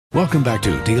Welcome back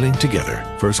to Dealing Together.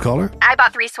 First caller? I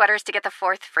bought 3 sweaters to get the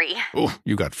 4th free. Oh,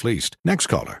 you got fleeced. Next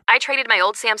caller? I traded my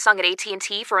old Samsung at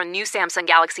AT&T for a new Samsung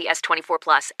Galaxy S24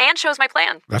 Plus and chose my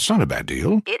plan. That's not a bad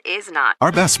deal. It is not.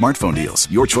 Our best smartphone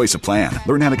deals. Your choice of plan.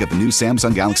 Learn how to get the new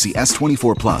Samsung Galaxy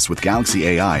S24 Plus with Galaxy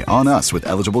AI on us with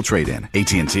eligible trade-in.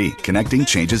 AT&T. Connecting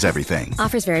changes everything.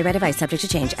 Offers vary by device. Subject to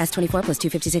change. S24 plus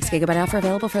 256 gigabyte offer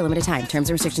available for a limited time. Terms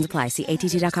and restrictions apply. See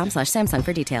att.com/Samsung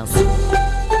for details.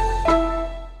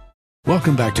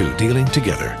 Welcome back to Dealing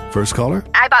Together. First caller?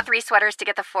 I bought 3 sweaters to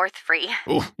get the 4th free.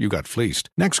 Oh, you got fleeced.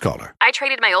 Next caller? I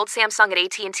traded my old Samsung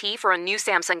at AT&T for a new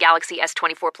Samsung Galaxy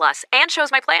S24 Plus and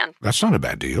chose my plan. That's not a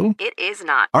bad deal. It is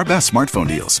not. Our best smartphone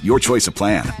deals. Your choice of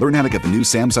plan. Learn how to get the new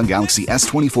Samsung Galaxy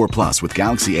S24 Plus with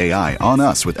Galaxy AI on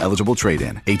us with eligible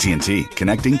trade-in. AT&T.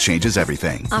 Connecting changes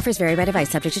everything. Offers vary by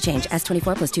device. Subject to change.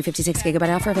 S24 plus 256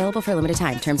 gigabyte offer available for a limited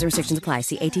time. Terms and restrictions apply.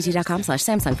 See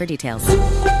att.com/Samsung for details.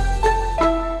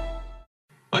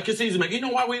 Like your season, man. You know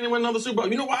why we didn't win another Super Bowl?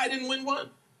 You know why I didn't win one?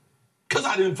 Because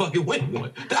I didn't fucking win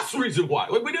one. That's the reason why.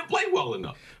 We didn't play well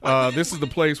enough. This is the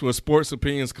place where sports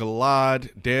opinions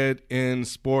collide. Dead End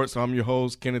Sports. I'm your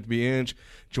host, Kenneth B. Inge.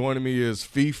 Joining me is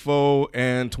FIFO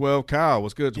and 12 Kyle.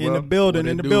 What's good, 12? In the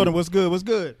building. What's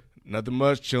good? Nothing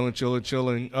much. Chilling.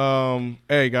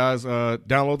 Hey, guys,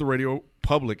 download the Radio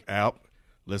Public app.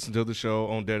 Listen to the show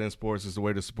on Dead End Sports is the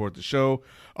way to support the show.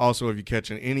 Also, if you're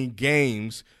catching any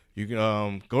games, you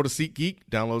can go to SeatGeek,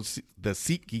 download the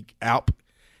SeatGeek app,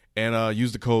 and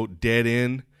use the code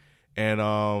DEADEND, and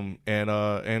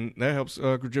that helps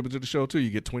contribute to the show too. You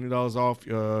get $20 off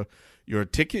your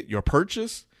ticket, your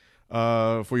purchase,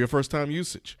 for your first time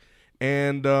usage.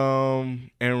 And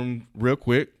real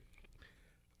quick,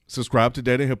 subscribe to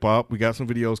Dead End Hip Hop. We got some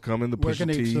videos coming. Where can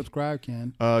they subscribe,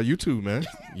 Ken? YouTube, man.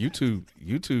 YouTube.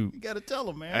 You got to tell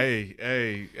them, man.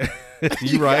 Hey.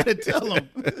 You right. got to tell them.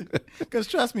 Because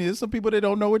trust me, there's some people that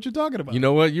don't know what you're talking about. You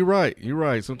know what? You're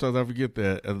right. Sometimes I forget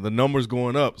that. The number's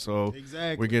going up, so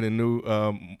exactly. We're getting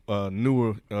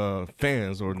newer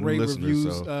fans or great new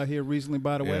listeners. Reviews here recently,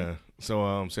 by the way.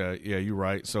 So you're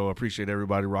right. So I appreciate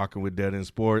everybody rocking with Dead End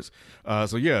Sports.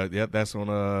 That's on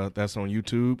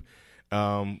YouTube.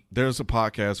 There's a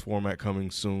podcast format coming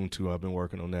soon too. I've been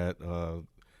working on that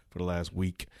for the last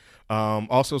week.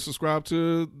 Also subscribe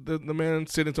to the man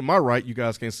sitting to my right. You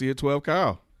guys can see it, 12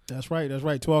 Kyle. That's right.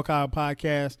 12 Kyle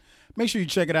podcast. Make sure you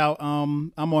check it out.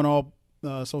 I'm on all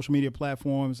social media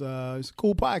platforms. It's a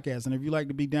cool podcast, and if you like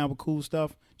to be down with cool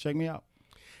stuff, check me out.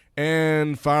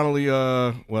 And finally,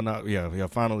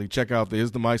 finally check out the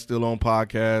Is the Mic Still On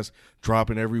podcast,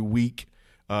 dropping every week,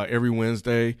 every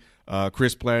Wednesday.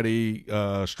 Chris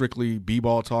Platty, Strictly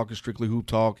B-Ball Talk and Strictly Hoop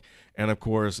Talk, and of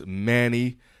course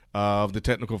Manny of the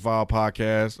Technical File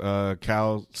podcast.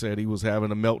 Cal said he was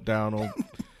having a meltdown on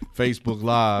Facebook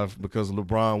Live because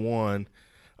LeBron won.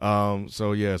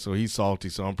 So he's salty.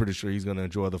 So I'm pretty sure he's going to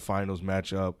enjoy the finals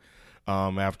matchup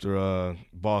after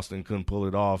Boston couldn't pull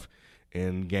it off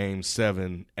in Game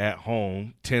 7 at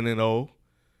home, 10-0.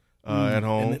 At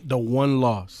home. And the one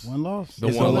loss. The one loss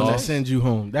that sends you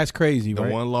home. That's crazy, right?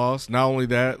 The one loss. Not only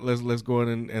that, let's go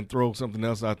ahead and throw something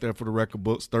else out there for the record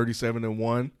books.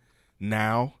 37-1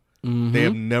 now. Mm-hmm. They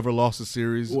have never lost a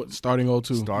series. Starting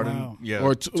 0-2. Wow.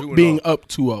 Or being up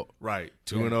 2-0. Right.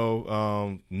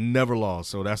 2-0. Never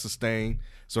lost. So that's a stain.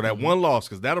 So that one loss,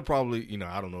 because that'll probably,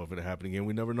 I don't know if it'll happen again.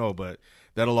 We never know. But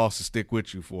that'll loss to stick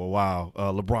with you for a while.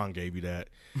 LeBron gave you that.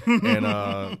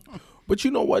 And but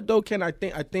you know what though, Ken? I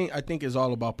think it's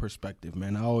all about perspective,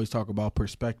 man. I always talk about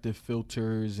perspective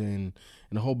filters and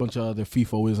a whole bunch of other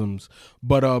FIFOisms.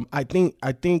 But I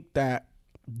think that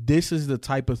this is the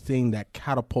type of thing that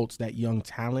catapults that young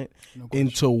talent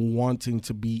into wanting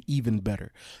to be even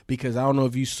better. Because I don't know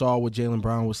if you saw what Jaylen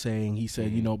Brown was saying. He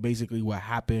said, basically what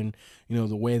happened,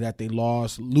 the way that they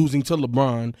losing to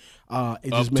LeBron.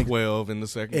 It just makes 12 in the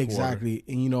second quarter. Exactly.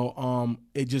 And,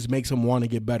 it just makes him want to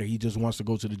get better. He just wants to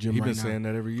go to the gym right now. He's been saying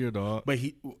that every year, dog. But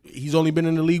he's only been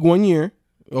in the league 1 year.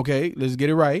 Okay, let's get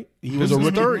it right. He was a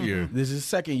rookie. Third year. This is his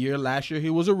second year. Last year he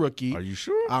was a rookie. Are you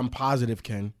sure? I'm positive,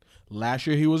 Ken. Last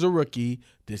year he was a rookie.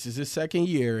 This is his second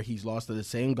year. He's lost to the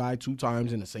same guy 2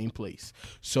 times in the same place.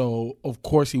 So, of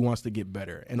course, he wants to get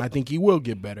better. And I think he will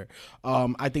get better.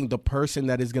 I think the person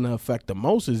that is going to affect the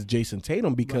most is Jason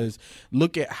Tatum because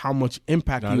look at how much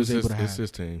impact he was able to have. It's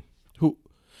his team. Who?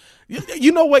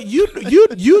 You know what?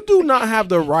 You do not have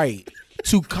the right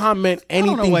to comment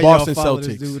anything Boston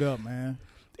Celtics. This dude up, man.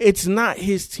 It's not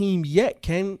his team yet,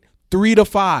 Ken.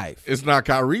 3-5. It's not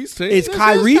Kyrie's team. It's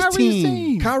Kyrie's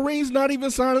team. Kyrie's not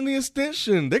even signing the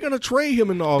extension. They're going to trade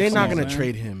him in the offseason. They're not going to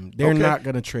trade him. They're not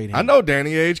going to trade him. I know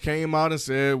Danny Ainge came out and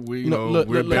said, we're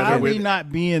better Kyrie with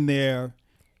not being there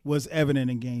was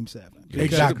evident in Game 7. Because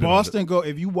Exactly. Boston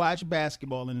if you watch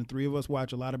basketball, and the three of us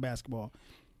watch a lot of basketball,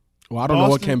 Well, I don't know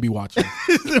what Ken be watching.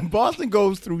 Boston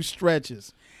goes through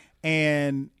stretches,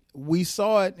 and we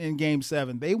saw it in Game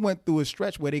 7. They went through a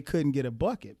stretch where they couldn't get a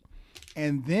bucket.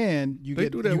 And then They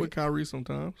do that with Kyrie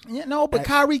sometimes. Yeah, no, but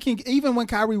Kyrie can, even when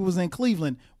Kyrie was in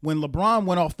Cleveland, when LeBron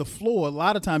went off the floor, a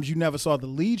lot of times you never saw the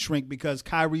lead shrink because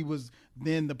Kyrie was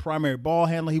then the primary ball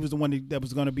handler. He was the one that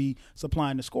was going to be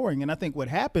supplying the scoring. And I think what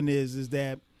happened is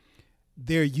that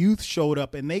their youth showed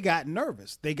up and they got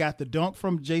nervous. They got the dunk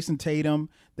from Jason Tatum.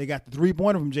 They got the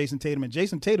three-pointer from Jason Tatum. And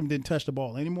Jason Tatum didn't touch the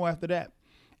ball anymore after that.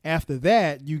 After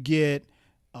that, you get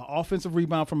an offensive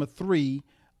rebound from a three.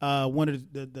 One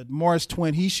of the Morris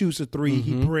twin, he shoots a three.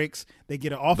 He bricks. They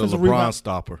get an The offensive LeBron rebound.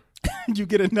 stopper. You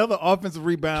get another offensive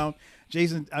rebound.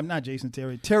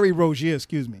 Terry Rozier,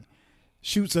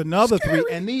 shoots another three.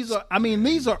 And these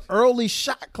are early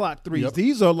shot clock threes. Yep.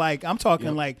 These are like, I'm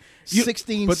talking like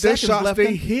 16 But their seconds shots left.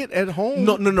 they hit at home.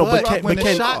 No. But when but the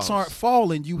Ken, shots aren't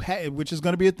falling, which is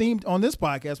going to be a theme on this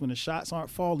podcast. When the shots aren't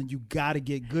falling, you got to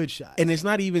get good shots. and it's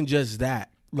not even just that.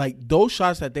 Like those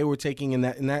shots that they were taking in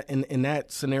that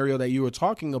scenario that you were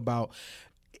talking about,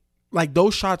 like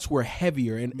those shots were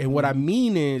heavier. And what I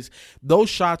mean is those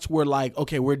shots were like,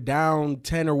 okay, we're down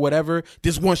 10 or whatever.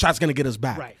 This one shot's going to get us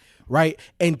back. Right.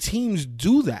 And teams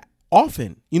do that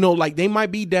often. Like they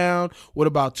might be down with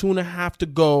about 2.5 to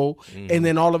go. And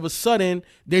then all of a sudden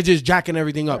they're just jacking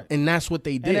everything up. And that's what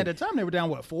they did. And at the time, they were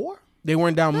down, 4? They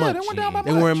weren't down much. they weren't down by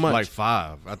They weren't much. Like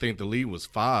 5. I think the lead was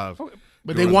 5.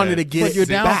 But they wanted to get But you're it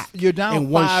down, back you're down in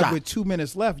one 5 shot. with 2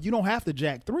 minutes left. You don't have to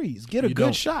jack threes. Get a You good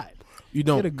don't. shot. You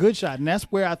don't. Get a good shot. And that's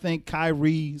where I think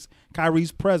Kyrie's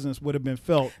presence would have been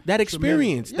felt. That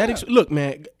experience. Tremendous. Look,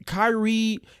 man,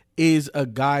 Kyrie is a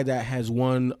guy that has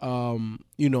won,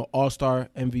 All-Star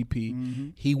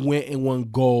MVP. He went and won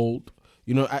gold.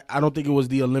 I don't think it was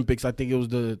the Olympics. I think it was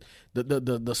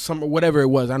the summer, whatever it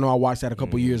was. I know I watched that a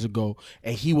couple years ago,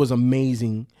 and he was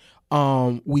amazing.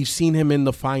 We've seen him in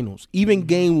the finals. Even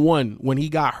Game 1 when he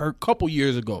got hurt a couple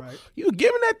years ago. Right. You were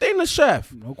giving that thing to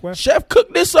Chef. No question. Chef,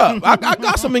 cook this up. I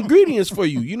got some ingredients for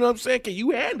you. You know what I'm saying? Can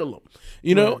you handle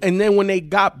them? Right. And then when they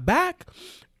got back,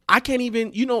 I can't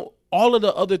even, all of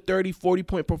the other 30,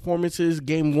 40-point performances,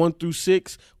 Game 1 through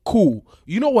 6, cool.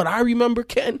 You know what I remember,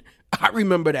 Ken? I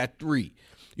remember that 3.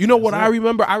 You know what I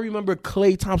remember? I remember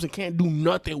Klay Thompson can't do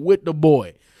nothing with the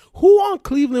boy. Who on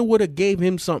Cleveland would have gave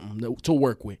him something to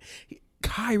work with?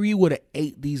 Kyrie would have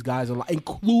ate these guys a lot,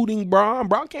 including Bron.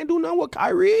 Bron can't do nothing with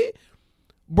Kyrie.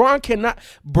 Bron cannot.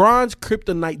 Bron's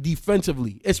kryptonite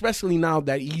defensively, especially now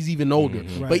that he's even older.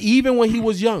 Right. But even when he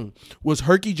was young, was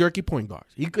herky-jerky point guards.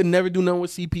 He could never do nothing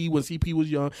with CP when CP was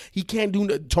young. He can't do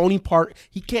Tony Park.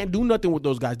 He can't do nothing with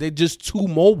those guys. They're just too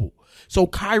mobile. So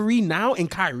Kyrie now in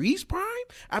Kyrie's prime,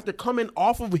 after coming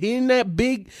off of hitting that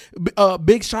big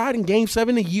shot in Game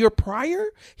 7 a year prior,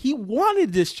 he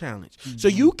wanted this challenge. Mm-hmm. So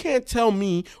you can't tell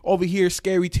me over here,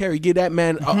 Scary Terry, get that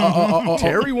man.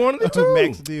 Terry wanted it too.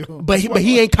 Max deal. But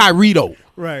he ain't Kyrie though.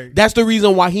 Right. That's the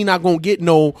reason why he not gonna get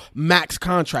no max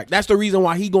contract. That's the reason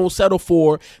why he gonna settle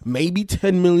for maybe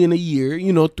 $10 million a year.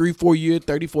 3-4 year,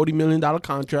 $30-40 million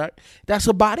contract. That's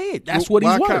about it. That's what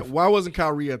he's worth. Why wasn't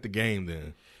Kyrie at the game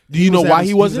then? Do you know why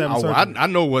he wasn't? I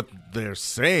know what they're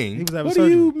saying. He was having What surgery.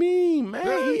 do you mean, man?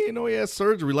 Man, he know he had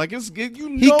surgery. Like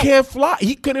He can't fly.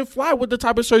 He couldn't fly with the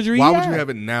type of surgery Why he would had. you have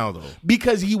it now though?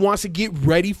 Because he wants to get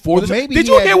ready for this. maybe Did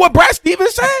he you had- hear what Brad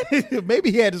Stevens said? Maybe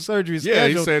he had the surgery Yeah,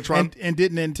 he scheduled said and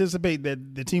didn't anticipate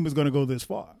that the team was going to go this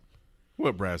far.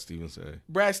 What Brad Stevens said?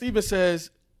 Brad Stevens says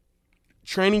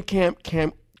training camp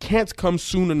can't come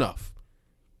soon enough.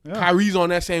 Yeah. Kyrie's on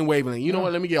that same wavelength. You know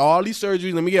what? Let me get all these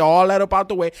surgeries. Let me get all that up out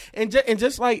the way. And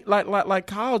just like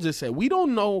Kyle just said, we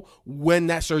don't know when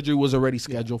that surgery was already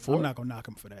scheduled for. I'm not going to knock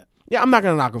him for that. Yeah, I'm not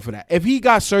going to knock him for that. If he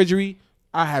got surgery,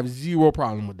 I have zero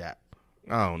problem with that.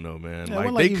 I don't know, man. Yeah,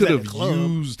 like they they could have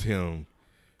used him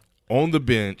on the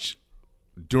bench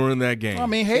during that game. I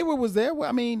mean, Hayward was there.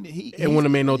 I mean, it wouldn't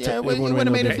have made no difference. It wouldn't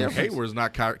have made a difference. Hayward's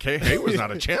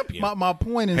not a champion. My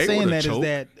point in saying that is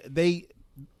that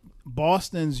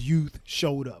Boston's youth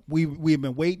showed up. We've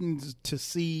been waiting to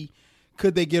see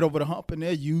could they get over the hump, and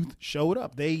their youth showed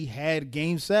up. They had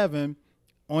Game 7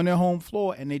 on their home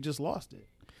floor, and they just lost it.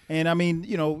 And I mean,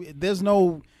 there's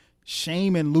no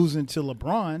shame in losing to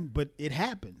LeBron, but it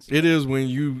happens. It is when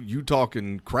you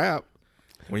talking crap.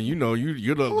 When you're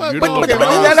the But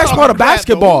LeBron. that's part of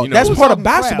basketball. Though, That's part of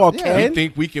crap. basketball, Yeah. Ken. We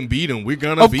think we can beat them. We're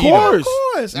gonna beat them. Of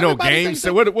course. Game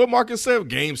 7. What Marcus said?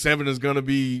 Game 7 is gonna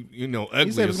be ugly.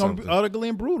 He said it was or going to something. be ugly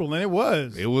and brutal, and it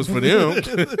was. It was for them.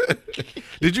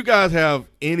 Did you guys have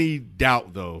any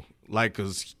doubt though? Like,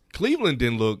 cause Cleveland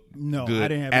didn't look good I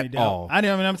didn't have at any doubt. all.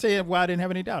 I'm saying why I didn't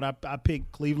have any doubt. I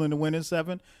picked Cleveland to win in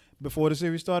 7 before the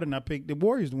series started, and I picked the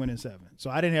Warriors to win in 7. So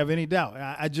I didn't have any doubt.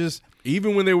 I just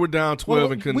Even when they were down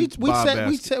 12 and couldn't buy a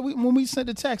basket. when we sent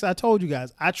the text, I told you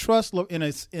guys I trust in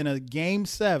a game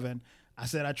 7. I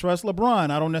said I trust LeBron.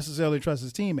 I don't necessarily trust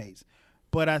his teammates,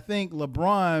 but I think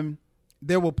LeBron.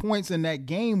 There were points in that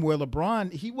game where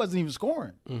LeBron, he wasn't even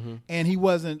scoring, and he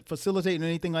wasn't facilitating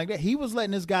anything like that. He was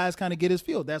letting his guys kind of get his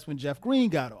feel. That's when Jeff Green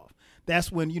got off.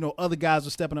 That's when, other guys were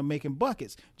stepping up making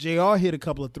buckets. JR hit a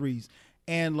couple of threes,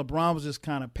 and LeBron was just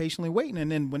kind of patiently waiting.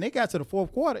 And then when they got to the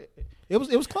fourth quarter, it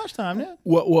was clutch time there.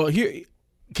 Well, here,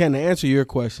 Ken, to answer your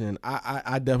question,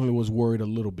 I definitely was worried a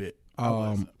little bit.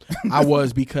 I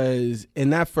was because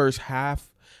in that first half,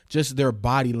 just their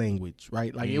body language,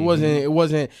 right? Like it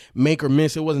wasn't make or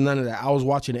miss. It wasn't none of that. I was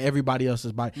watching everybody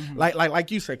else's body. Like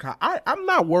you said, Kyle, I'm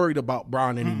not worried about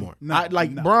Bron anymore. Bron.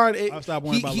 I stopped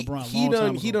worrying about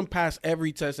LeBron. He done passed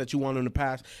every test that you want him to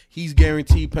pass. He's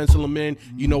guaranteed. Pencil him in.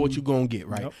 You know what you're gonna get,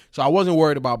 right? Yep. So I wasn't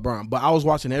worried about Bron, but I was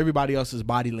watching everybody else's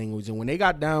body language. And when they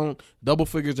got down double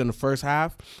figures in the first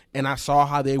half, and I saw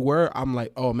how they were, I'm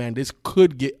like, oh man, this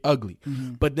could get ugly.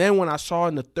 But then when I saw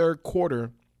in the third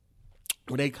quarter,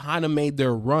 when they kind of made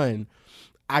their run,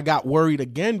 I got worried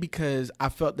again because I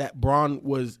felt that Bron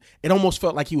it almost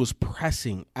felt like he was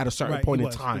pressing at a certain point in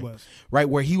time, right?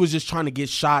 Where he was just trying to get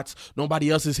shots. Nobody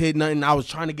else is hitting nothing. I was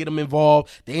trying to get them involved.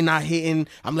 They not hitting.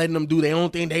 I'm letting them do their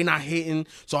own thing. They not hitting.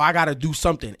 So I got to do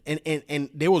something. And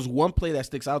there was one play that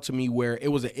sticks out to me where it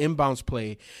was an inbounds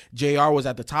play. JR was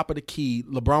at the top of the key.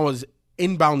 LeBron was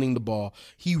inbounding the ball.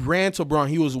 He ran to Bron.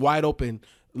 He was wide open.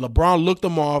 LeBron looked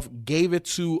him off, gave it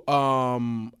to,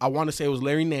 I want to say it was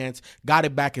Larry Nance, got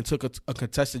it back and took a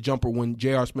contested jumper when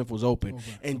J.R. Smith was open.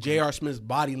 And J.R. Smith's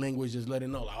body language just let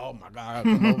him know, like, oh, my God, I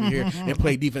come over here and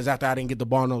play defense after I didn't get the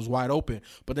ball and I was wide open.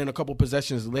 But then a couple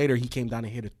possessions later, he came down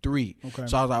and hit a 3.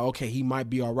 So I was like, okay, he might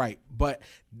be all right. But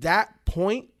that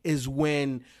point is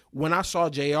when I saw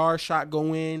J.R. shot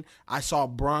go in, I saw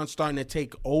Bron starting to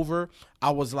take over.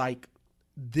 I was like,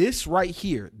 this right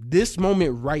here, this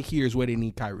moment right here is where they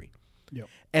need Kyrie. Yep.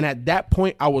 And at that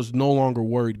point, I was no longer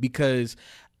worried because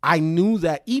I knew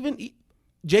that even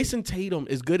Jason Tatum,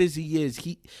 as good as he is,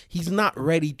 he's not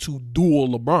ready to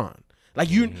duel LeBron. Like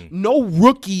no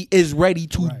rookie is ready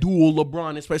to duel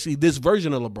LeBron, especially this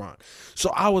version of LeBron.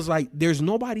 So I was like, there's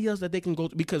nobody else that they can go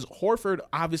to because Horford,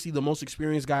 obviously the most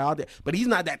experienced guy out there, but he's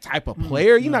not that type of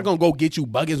player. He's not going to go get you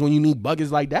buckets when you need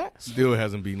buckets like that. Still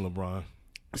hasn't beaten LeBron.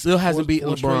 Still hasn't beaten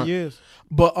LeBron. Years.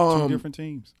 But 2 different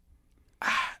teams.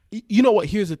 You know what?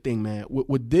 Here's the thing, man.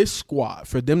 With this squad,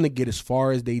 for them to get as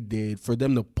far as they did, for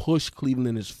them to push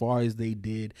Cleveland as far as they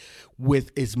did,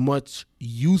 with as much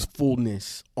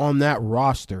youthfulness on that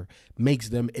roster, makes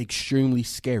them extremely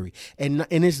scary. And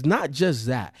it's not just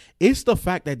that. It's the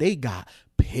fact that they got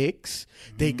picks,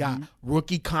 they got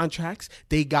rookie contracts,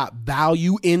 they got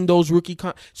value in those rookie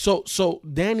So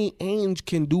Danny Ainge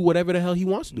can do whatever the hell he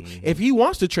wants to do. If he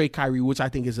wants to trade Kyrie, which I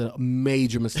think is a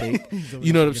major mistake,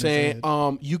 you know what I'm saying?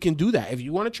 You can do that. If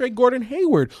you want to trade Gordon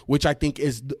Hayward, which I think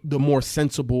is the more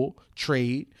sensible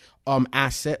trade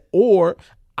asset, or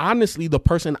honestly, the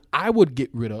person I would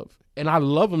get rid of, and I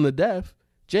love him to death,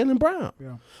 Jaylen Brown.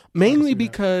 Yeah. Mainly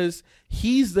because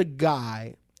he's the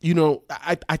guy. You know,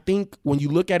 I think when you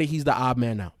look at it, he's the odd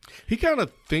man out. He kind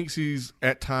of thinks he's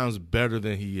at times better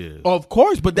than he is. Of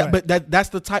course, but that's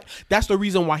the type. That's the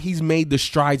reason why he's made the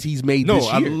strides he's made. No, this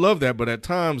year. I love that, but at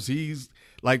times he's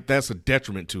like that's a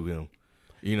detriment to him.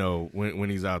 You know, when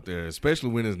he's out there, especially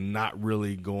when it's not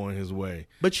really going his way.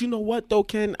 But you know what, though,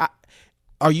 Ken?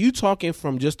 Are you talking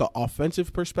from just the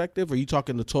offensive perspective, or are you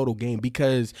talking the total game?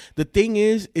 Because the thing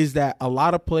is that a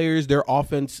lot of players, their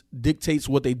offense dictates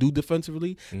what they do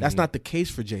defensively. That's not the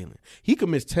case for Jaylen. He could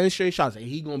miss 10 straight shots, and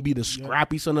he's going to be the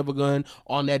scrappy son of a gun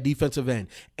on that defensive end.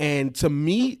 And to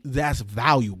me, that's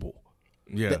valuable.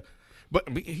 Yeah. But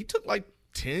he took like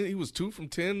 10. He was 2 from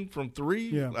 10 from 3.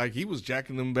 Yeah. Like he was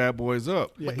jacking them bad boys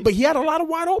up. Yeah, but he had a lot of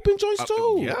wide open joints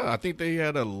too. Yeah, I think they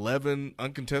had 11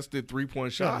 uncontested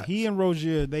 3-point shots. He and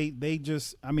Rozier, they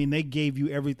just, I mean, they gave you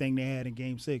everything they had in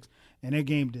Game 6, and their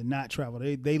game did not travel.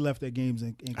 They left their games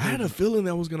in I had a feeling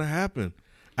that was going to happen.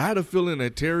 I had a feeling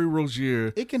that Terry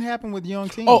Rozier. It can happen with young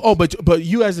teams. But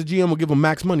you as a GM will give him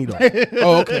max money though.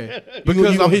 Okay,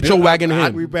 because you hit your wagon in.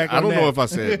 I don't know if I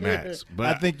said max, but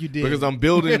I think you did because I'm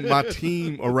building my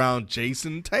team around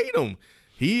Jason Tatum.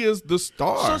 He is the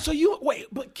star. So you wait,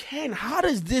 but Ken, how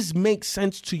does this make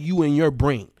sense to you in your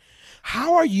brain?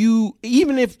 How are you?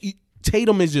 Even if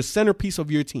Tatum is your centerpiece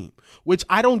of your team, which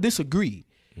I don't disagree,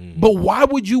 but why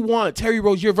would you want Terry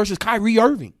Rozier versus Kyrie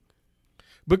Irving?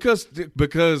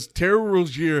 Because Terry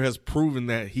Rozier has proven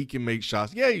that he can make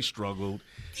shots. Yeah, he struggled.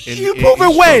 You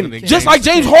proven when? Just like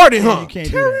James Harden, huh?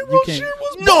 Terry Rozier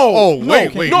was No,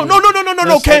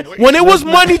 Ken. When it was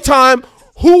money time,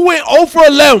 who went 0 for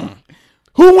 11?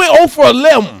 Who went 0 for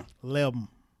 11?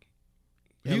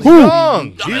 He's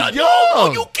young.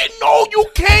 You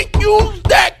can't use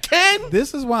that, Ken.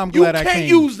 This is why I'm glad I came. You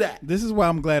can't use that. This is why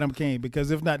I'm glad I came,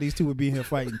 because if not, these two would be here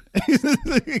fighting.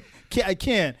 I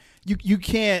can't. You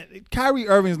can't. Kyrie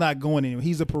Irving's not going anywhere.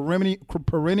 He's a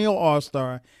perennial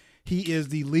all-star. He is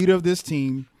the leader of this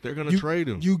team. They're going to trade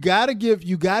him. You got to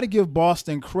give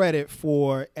Boston credit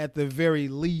for, at the very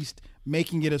least,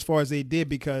 making it as far as they did,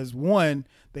 because one,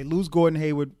 they lose Gordon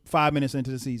Hayward 5 minutes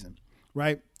into the season,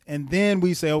 right? And then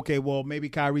we say, okay, well, maybe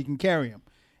Kyrie can carry him.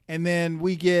 And then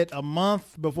we get a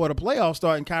month before the playoffs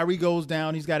start, and Kyrie goes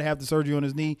down. He's got to have the surgery on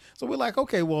his knee. So we're like,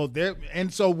 okay, well, there.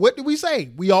 And so what did we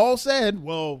say? We all said,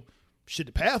 well, shit,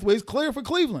 the pathway's clear for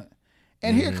Cleveland.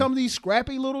 And here come these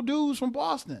scrappy little dudes from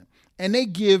Boston, and they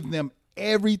give them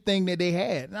everything that they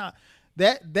had. Now,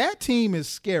 that team is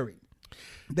scary.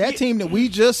 That team that we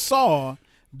just saw,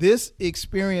 this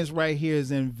experience right here is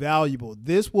invaluable.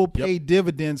 This will pay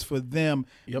dividends for them.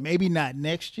 Maybe not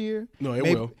next year. No, it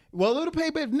will. Well, it'll pay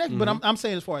next, but I'm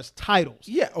saying as far as titles.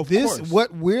 Yeah, of course.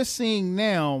 What we're seeing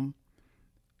now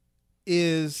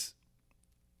is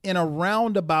in a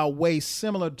roundabout way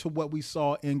similar to what we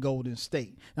saw in Golden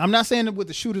State. Now, I'm not saying it with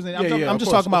the shooters. I'm just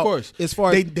talking about as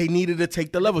far as they needed to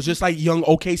take the levels, just like young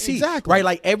OKC. Exactly. Right?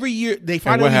 Like every year they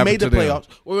finally made the playoffs.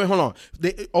 Wait, hold on.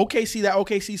 That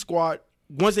OKC squad,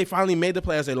 once they finally made the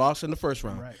playoffs, they lost in the first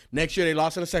round. Right. Next year they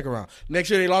lost in the second round.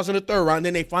 Next year they lost in the third round.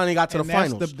 Then they finally got to the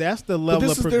finals. That's the level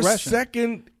of progression. This is their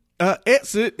second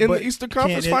exit in the Eastern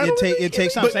Conference Finals. It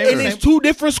takes time. And it's two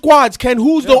different squads, Ken.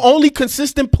 Who's the only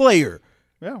consistent player?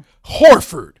 Yeah.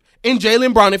 Horford and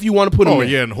Jaylen Brown, if you want to put him in. Oh,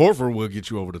 yeah, and Horford will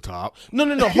get you over the top. No.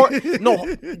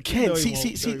 Ken,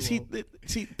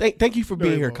 thank you for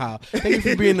being here, Kyle. Thank you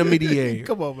for being the mediator.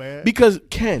 Come on, man. Because,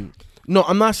 Ken, no,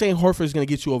 I'm not saying Horford's going to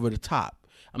get you over the top.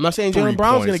 I'm not saying Jaylen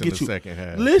Brown's going to get you. Second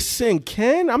half. Listen,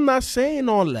 Ken, I'm not saying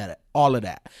all of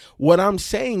that. What I'm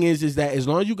saying is that as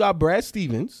long as you got Brad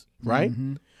Stevens, right?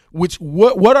 Mm-hmm. Which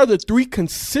what are the three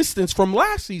consistents from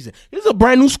last season? This is a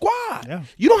brand new squad. Yeah.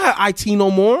 You don't have IT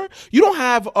no more. You don't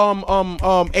have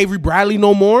Avery Bradley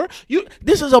no more.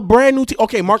 This is a brand new team.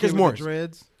 Okay, Marcus Morris.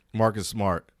 Marcus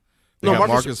Smart.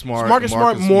 Marcus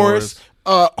Smart, Morris,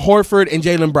 Horford, and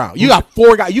Jaylen Brown. You got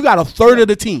four guys. You got a third of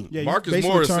the team. Yeah, Marcus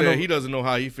Morris said he doesn't know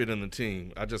how he fit in the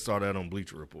team. I just saw that on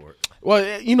Bleacher Report.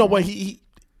 Well, you know what he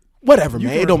whatever,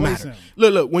 man. It don't matter.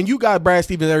 Look. When you got Brad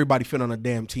Stevens, everybody fit on a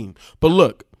damn team. But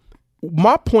look.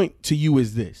 My point to you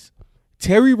is this.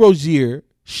 Terry Rozier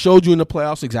showed you in the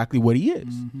playoffs exactly what he is.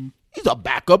 Mm-hmm. He's a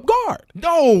backup guard.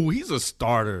 No, he's a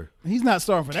starter. He's not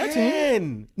starting for that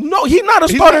team. No, he's not a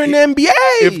starter in the NBA.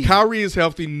 If Kyrie is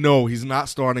healthy, no, he's not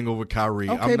starting over Kyrie.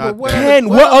 Okay,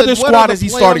 what other squad is he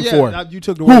starting for? You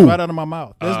took the words right out of my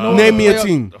mouth. Name me a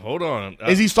team. Hold on.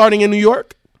 Is he starting in New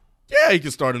York? Yeah, he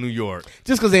can start in New York.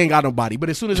 Just because they ain't got nobody. But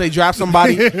as soon as they draft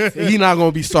somebody, he's not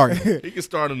going to be starting. He can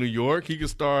start in New York. He can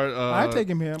start. I take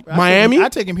him here. Miami? I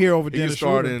take him here over Dennis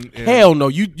Schroeder. Hell no.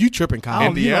 You tripping, Kyle.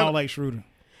 Indiana? You don't like Schroeder.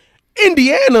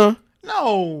 Indiana?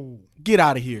 No. Get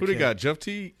out of here. Who they got? Jeff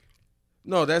Teague?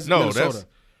 No, that's Minnesota.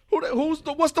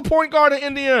 What's the point guard in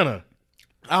Indiana?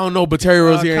 I don't know, but Terry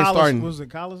Rozier ain't starting. Was it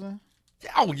Collison?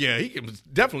 Oh yeah, he can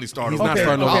definitely start. He's not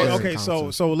starting over. Okay.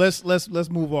 So let's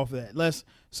move off of that.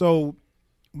 So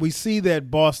we see that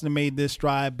Boston made this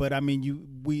stride, but I mean,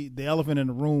 the elephant in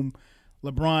the room,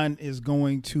 LeBron is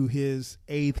going to his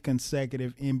 8th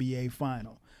consecutive NBA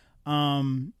final.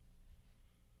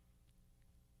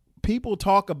 People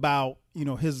talk about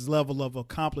his level of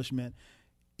accomplishment.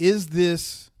 Is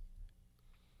this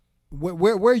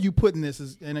where are you putting this?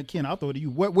 And again, I'll throw it to you.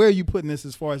 Where are you putting this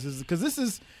as far as this? Because this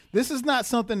is not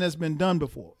something that's been done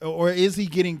before, or is he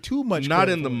getting too much? Not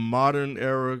in the modern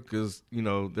era, because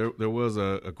there was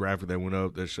a graphic that went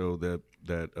up that showed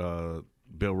that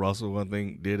Bill Russell, I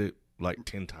think, did it like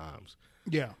 10 times.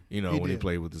 Yeah, when he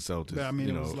played with the Celtics. I mean,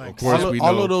 it was like of course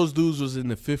all of those dudes was in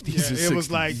the 50s and 60s. It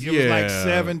was like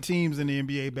 7 teams in the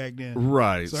NBA back then.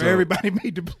 Right. So everybody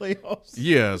made the playoffs.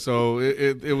 Yeah, so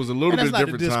it was a little bit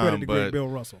different time, but Bill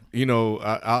Russell.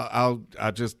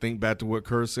 I just think back to what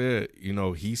Kerr said.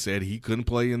 He said he couldn't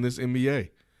play in this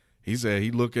NBA. He said he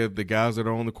looked at the guys that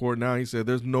are on the court now. He said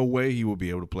there's no way he will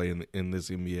be able to play in this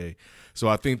NBA. So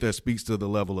I think that speaks to the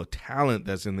level of talent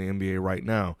that's in the NBA right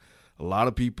now. A lot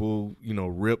of people,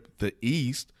 rip the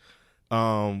East,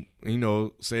 saying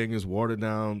it's watered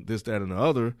down, this, that, and the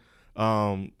other.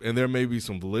 And there may be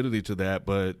some validity to that,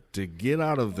 but to get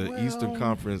out of the Eastern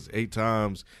Conference 8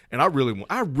 times, and I really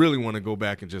want to go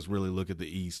back and just really look at the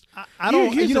East. I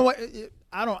don't. You know what?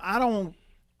 I don't.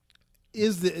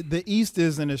 Is the East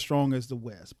isn't as strong as the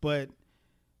West, but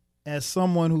as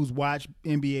someone who's watched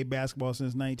NBA basketball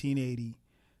since 1980,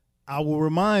 I will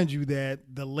remind you that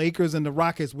the Lakers and the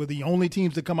Rockets were the only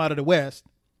teams to come out of the West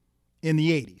in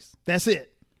the 80s. That's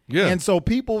it. Yeah. And so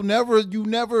you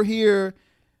never hear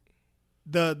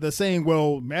the saying,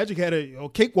 well, Magic had a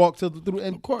cakewalk to the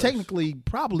and technically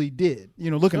probably did.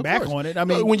 Looking back on it, I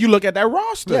mean, when you look at that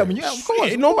roster, of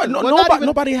course,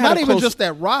 nobody had not a even close, just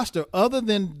that roster. Other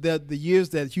than the years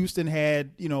that Houston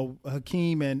had,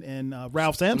 Hakeem and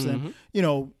Ralph Sampson,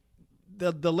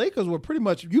 the Lakers were pretty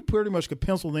much could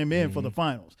pencil them in for the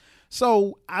finals.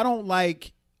 So I don't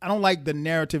like the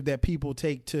narrative that people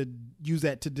take to use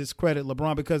that to discredit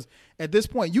LeBron, because at this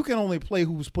point you can only play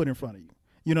who's put in front of you.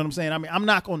 You know what I'm saying? I mean, I'm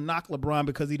not going to knock LeBron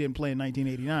because he didn't play in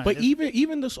 1989. But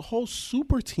even this whole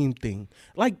super team thing,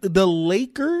 like the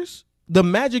Lakers, the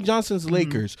Magic Johnson's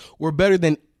Lakers were better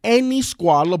than any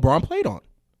squad LeBron played on.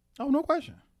 Oh, no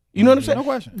question. You know what I'm saying? No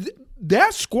question.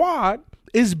 That squad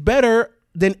is better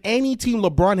than any team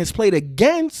LeBron has played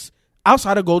against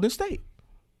outside of Golden State.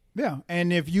 Yeah,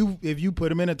 and if you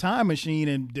put him in a time machine,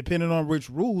 and depending on which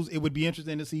rules, it would be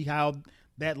interesting to see how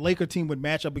that Laker team would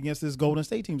match up against this Golden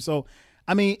State team. So,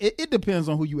 I mean, it depends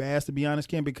on who you ask, to be honest,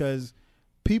 Ken, because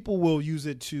people will use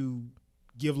it to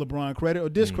give LeBron credit or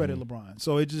discredit LeBron.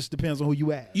 So it just depends on who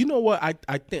you ask. You know what?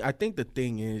 I think the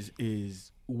thing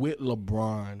is with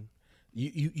LeBron,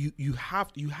 you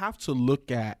have to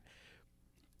look at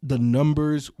the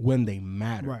numbers when they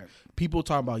matter. Right. People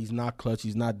talk about he's not clutch,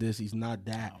 he's not this, he's not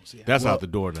that. That's out the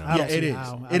door now. Yeah, it is.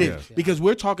 It is. Because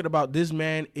we're talking about this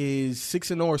man is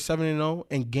 6-0 or 7-0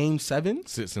 in game 7.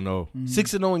 6-0.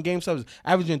 6-0 in game 7,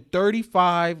 averaging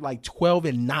 35, like 12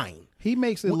 and 9. He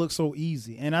makes it look so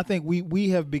easy. And I think we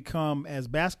have become, as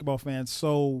basketball fans,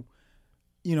 so,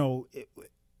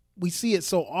 we see it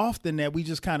so often that we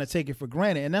just kind of take it for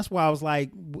granted. And that's why I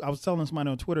was telling somebody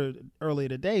on Twitter earlier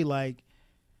today, like,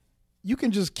 you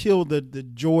can just kill the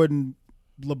Jordan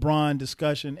LeBron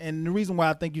discussion. And the reason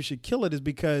why I think you should kill it is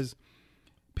because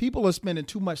people are spending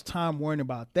too much time worrying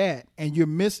about that, and you're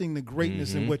missing the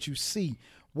greatness in what you see.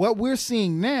 What we're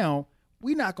seeing now,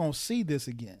 we're not going to see this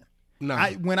again. No.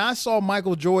 When I saw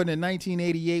Michael Jordan in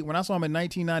 1988, when I saw him in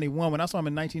 1991, when I saw him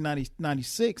in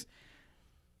 1996,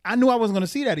 I knew I wasn't going to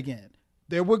see that again.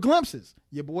 There were glimpses.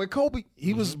 Your boy Kobe,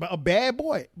 he was a bad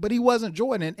boy, but he wasn't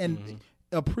Jordan. And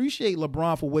appreciate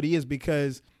LeBron for what he is,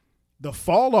 because the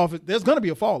fall off, there's going to be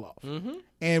a fall off.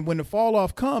 And when the fall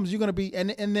off comes, you're going to be,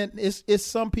 and then it's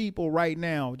some people right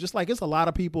now, just like it's a lot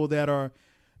of people that are,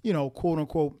 quote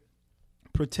unquote,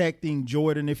 protecting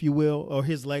Jordan, if you will, or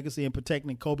his legacy, and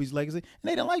protecting Kobe's legacy. And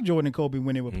they didn't like Jordan and Kobe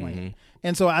when they were playing.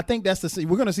 And so I think we're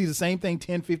going to see the same thing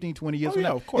 10, 15, 20 years from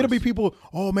now. Of course. It'll be people,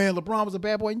 oh man, LeBron was a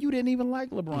bad boy, and you didn't even like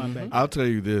LeBron back then. I'll tell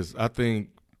you this. I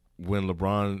think when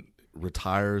LeBron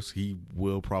retires, he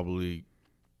will probably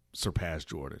surpass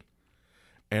Jordan.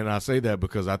 And I say that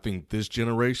because I think this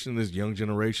young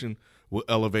generation, will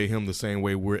elevate him the same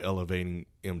way we're elevating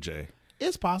MJ.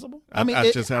 It's possible.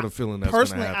 I just had a feeling that's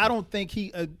personally, gonna happen. I don't think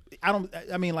he.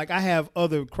 I have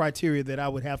other criteria that I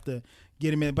would have to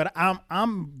get him in, but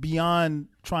I'm beyond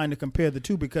trying to compare the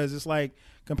two, because it's like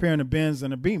comparing a Benz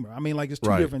and a Beamer. I mean, like, it's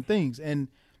two different things, and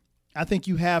I think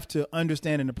you have to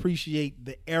understand and appreciate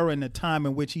the era and the time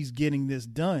in which he's getting this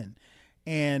done.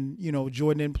 And,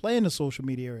 Jordan didn't play in the social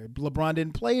media era. LeBron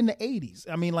didn't play in the 80s.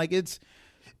 I mean, like,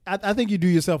 I think you do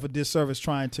yourself a disservice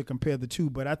trying to compare the two,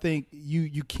 but I think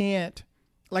you can't.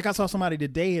 Like, I saw somebody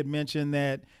today had mentioned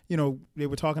that, they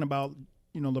were talking about,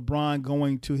 LeBron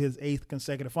going to his 8th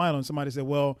consecutive final, and somebody said,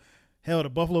 well, hell, the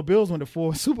Buffalo Bills went to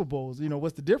 4 Super Bowls.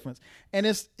 What's the difference? And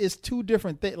it's two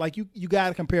different things. Like, you got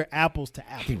to compare apples to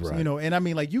apples, Right. And I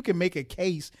mean, like, you can make a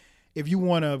case if you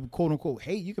want to, quote unquote,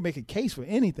 hate, you can make a case for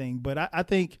anything. But I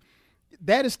think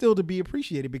that is still to be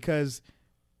appreciated, because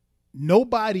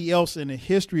nobody else in the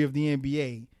history of the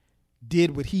NBA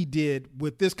did what he did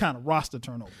with this kind of roster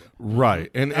turnover. Right.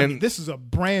 And I mean, this is a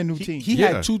brand new team. He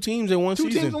had 2 teams in one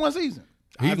season. 2 teams in one season.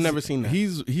 I've never seen that.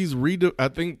 I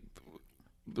think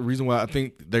the reason why I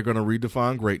think they're going to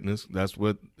redefine greatness, that's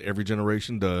what every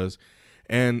generation does.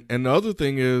 And the other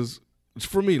thing is,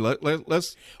 for me,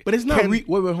 let's. But it's not. Wait,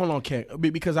 hold on, Ken.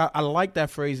 Because I like that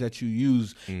phrase that you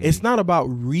use. It's not about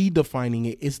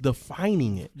redefining it. It's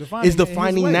defining it. It's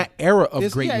defining that era of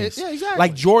greatness. Yeah, exactly.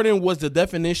 Like Jordan was the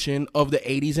definition of the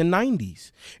 80s and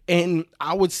 90s. And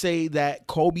I would say that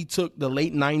Kobe took the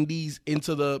late 90s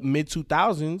into the mid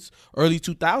 2000s, early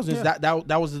 2000s. Yeah.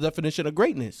 That was the definition of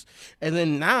greatness. And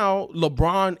then now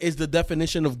LeBron is the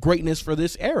definition of greatness for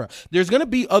this era. There's going to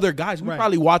be other guys. We're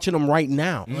probably watching them right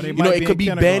now. It could be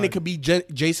Ben. It could be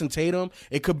Jason Tatum.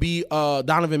 It could be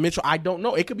Donovan Mitchell. I don't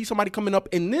know. It could be somebody coming up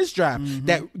in this draft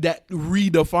that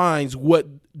redefines what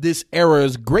this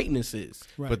era's greatness is.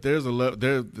 Right.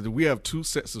 But we have two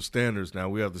sets of standards now.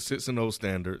 We have the 6-0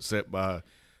 standard set by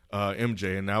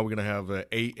MJ, and now we're gonna have the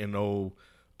 8-0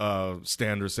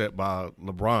 standard set by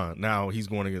LeBron. Now he's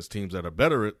going against teams that are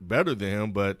better than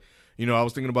him. But I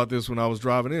was thinking about this when I was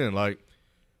driving in. Like,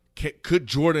 could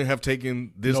Jordan have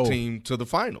taken this team to the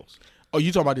finals? Oh,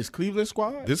 you talking about this Cleveland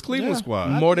squad? This Cleveland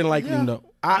squad. More than likely, no.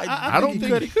 I don't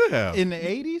think he could have. In the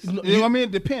 80s? I mean,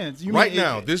 it depends.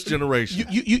 This generation.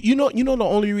 You know the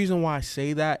only reason why I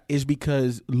say that is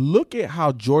because look at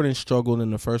how Jordan struggled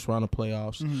in the first round of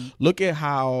playoffs. Look at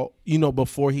how,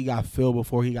 before he got Phil,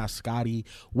 before he got Scotty,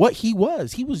 what he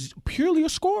was. He was purely a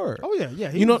scorer. Oh, yeah.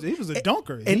 He was a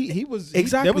dunker. And he was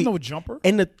exactly. There was no jumper.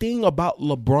 And the thing about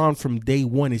LeBron from day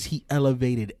one is he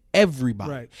elevated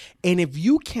everybody. Right. And if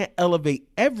you can't elevate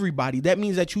everybody, that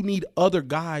means that you need other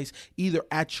guys either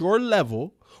at your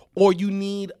level or you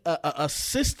need a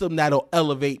system that'll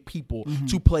elevate people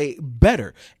to play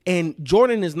better. And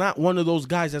Jordan is not one of those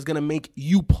guys that's going to make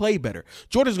you play better.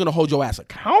 Jordan's going to hold your ass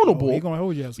accountable. He's going to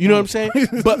hold your ass accountable. You know what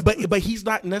I'm saying? but he's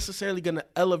not necessarily going to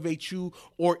elevate you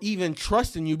or even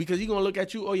trust in you because he's going to look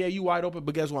at you, oh, yeah, you wide open,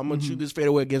 but guess what? I'm going to shoot this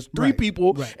fadeaway against three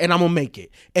people, and I'm going to make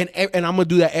it. And I'm going to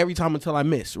do that every time until I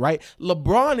miss, right?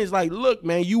 LeBron is like, look,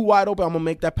 man, you wide open, I'm going to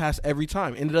make that pass every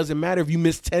time. And it doesn't matter if you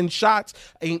miss 10 shots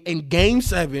in Game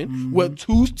 7 with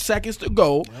 2 seconds to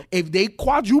go. If they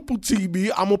quadruple TB,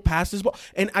 I'm going to pass this ball.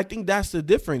 And I think that's the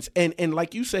difference. And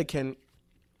like you said, Ken,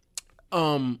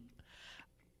 that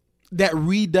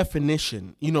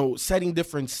redefinition, setting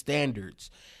different standards,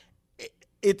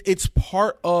 it's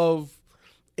part of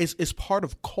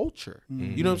culture.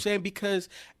 You know what I'm saying? Because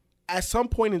at some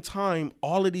point in time,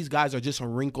 all of these guys are just a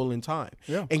wrinkle in time.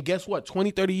 Yeah. And guess what?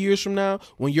 20, 30 years from now,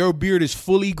 when your beard is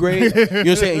fully gray, you know what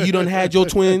I'm saying? You done had your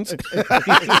twins. You know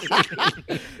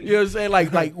what I'm saying?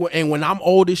 Like, and when I'm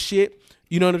old as shit,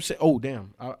 you know what I'm saying? Oh,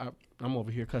 damn. I'm over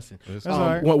here cussing. That's all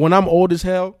right. When I'm old as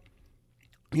hell,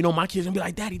 my kids gonna be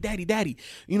like, Daddy, Daddy, Daddy.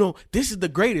 This is the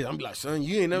greatest. I'm be like, son,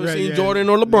 you ain't never seen Jordan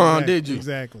or LeBron, did you?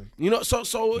 Exactly.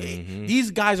 So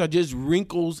these guys are just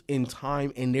wrinkles in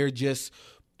time, and they're just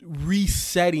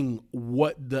resetting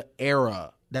what the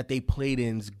era that they played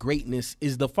in's greatness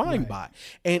is defined by.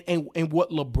 And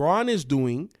what LeBron is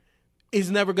doing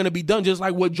is never going to be done, just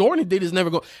like what Jordan did is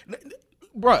never going.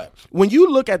 Bruh, when you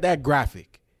look at that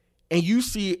graphic and you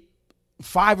see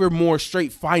 5 or more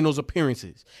straight finals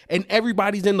appearances and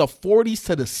everybody's in the 40s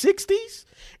to the 60s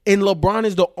and LeBron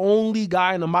is the only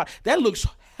guy in the model, that looks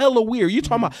hella weird. You're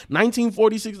talking about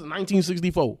 1946 to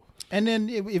 1964. And then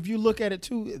if you look at it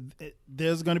too,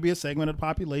 there's going to be a segment of the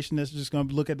population that's just going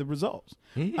to look at the results.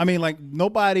 I mean, like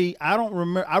nobody. I don't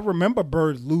remember. I remember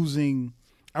Bird losing.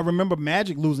 I remember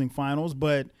Magic losing finals,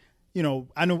 but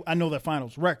I know that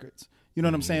finals records. You know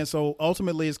what I'm saying? So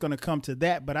ultimately, it's going to come to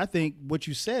that. But I think what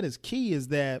you said is key. Is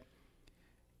that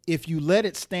if you let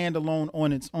it stand alone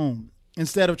on its own,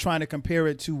 instead of trying to compare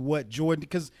it to what Jordan,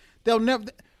 because they'll never.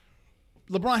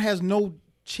 LeBron has no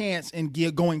chance in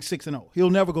going 6-0.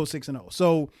 He'll never go 6-0.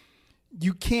 So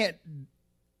you can't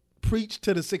preach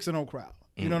to the 6-0 crowd.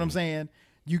 You know what I'm saying?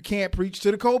 You can't preach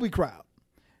to the Kobe crowd.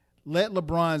 Let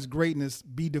LeBron's greatness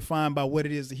be defined by what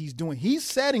it is that he's doing. He's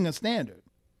setting a standard.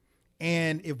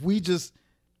 And if we just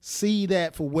see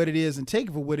that for what it is and take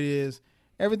it for what it is,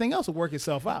 everything else will work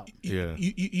itself out. Yeah.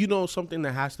 Something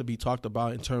that has to be talked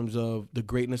about in terms of the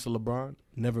greatness of LeBron,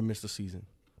 never missed a season.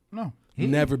 No.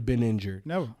 Never been injured.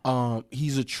 Never.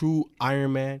 He's a true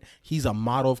Iron Man. He's a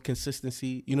model of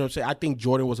consistency. You know what I'm saying? I think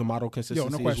Jordan was a model of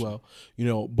consistency as well.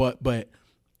 But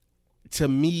to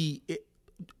me,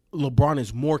 LeBron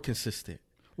is more consistent.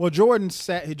 Well, Jordan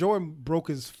broke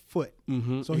his foot.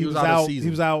 So he was out. He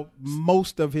was out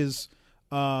most of his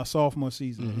sophomore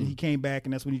season. And he came back,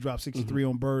 and that's when he dropped 63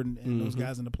 on Bird and those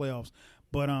guys in the playoffs.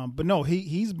 But no,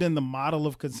 he's been the model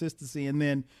of consistency. And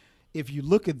then if you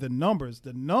look at the numbers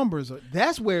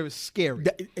that's where it's scary.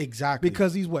 Exactly.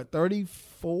 Because he's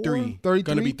 34? 33?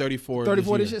 Going to be 34.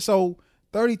 34 this year. So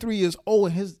 33 years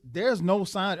old, and there's no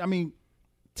sign. I mean,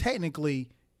 technically,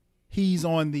 he's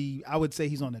on the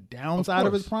downside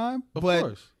of his prime. Of but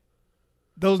course.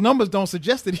 those numbers don't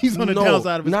suggest that he's on the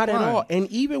downside of his prime. Not at all. And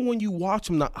even when you watch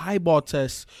him, the eyeball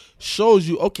test shows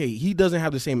you, okay, he doesn't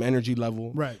have the same energy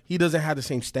level. Right. He doesn't have the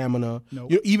same stamina.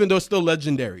 Nope. Even though it's still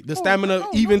legendary. The stamina,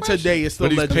 no even question. today, is still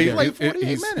But legendary.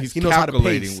 he's He knows how to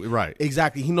calculating, pace. right?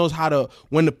 Exactly. He knows how to,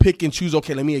 when to pick and choose,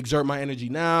 okay, let me exert my energy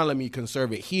now. Let me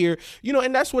conserve it here.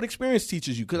 And that's what experience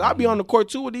teaches you. Because I'll be on the court,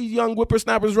 too, with these young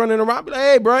whippersnappers running around. I'll be like,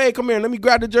 hey, bro, hey, come here. Let me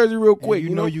grab the jersey real quick. And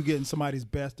you know you're getting somebody's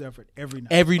best effort every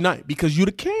night. Every night, because you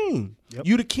the king. Yep.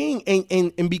 You the king,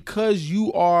 and because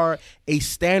you are a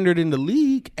standard in the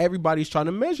league, everybody's trying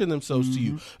to measure themselves to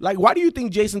you. Like, why do you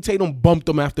think Jason Tatum bumped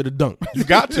him after the dunk? You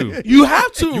got to. You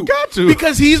have to. You got to.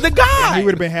 Because he's the guy. He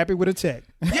would have been happy with a check.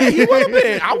 Yeah, he would have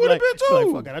been. I would have been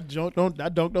too. Fuck it, I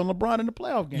dunked on LeBron in the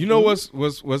playoff game. You know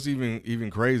what's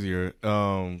even crazier?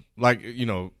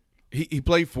 He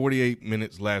played 48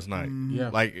 minutes last night. Yeah.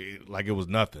 Like it was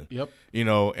nothing. Yep.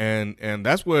 And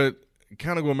that's what,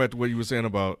 kind of going back to what you were saying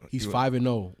about He's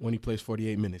 5-0 when he plays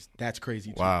 48 minutes. That's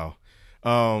crazy too. Wow.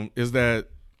 Is that,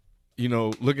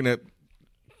 looking at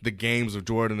the games of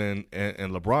Jordan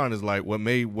and LeBron is like what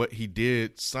made what he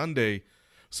did Sunday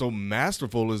so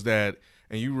masterful is that,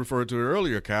 and you referred to it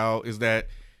earlier, Kyle, is that,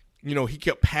 he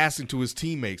kept passing to his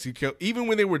teammates. He kept, even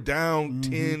when they were down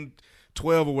 10,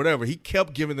 12 or whatever, he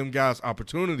kept giving them guys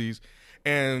opportunities,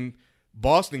 and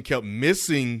Boston kept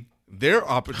missing their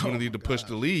opportunity to push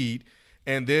the lead.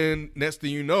 And then next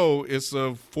thing you know, it's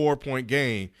a 4-point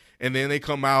game. And then they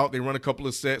come out, they run a couple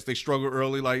of sets, they struggle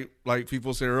early, like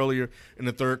FIFO said earlier, in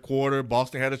the third quarter.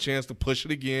 Boston had a chance to push it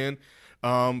again.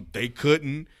 They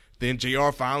couldn't. Then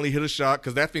JR finally hit a shot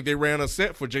because I think they ran a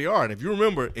set for JR. And if you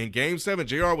remember, in Game 7,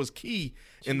 JR was key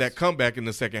in that comeback in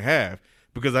the second half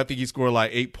because I think he scored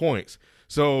like 8 points.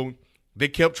 So they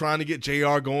kept trying to get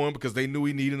JR going because they knew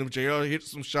he needed him. JR hit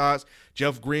some shots.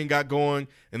 Jeff Green got going,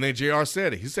 and then JR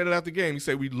said it. He said it after the game. He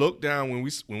said, we looked down when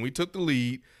we took the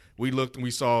lead. We looked and we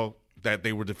saw that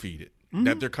they were defeated,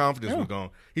 that their confidence was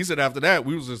gone. He said after that,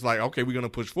 we was just like, okay, we're going to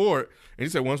push forward. And he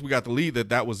said once we got the lead,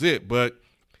 that was it. But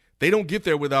they don't get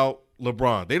there without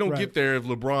LeBron. They don't get there if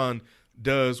LeBron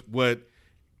does what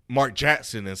Mark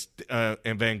Jackson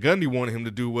and Van Gundy wanted him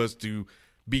to do, was to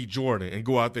beat Jordan and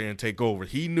go out there and take over.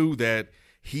 He knew that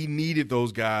he needed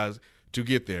those guys to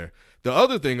get there. The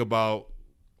other thing about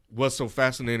what's so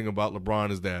fascinating about LeBron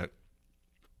is that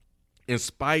in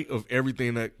spite of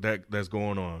everything that's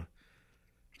going on,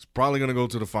 he's probably going to go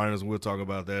to the finals, and we'll talk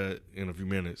about that in a few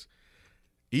minutes.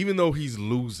 Even though he's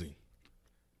losing,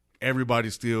 everybody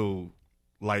still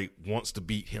wants to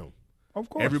beat him. Of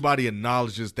course. Everybody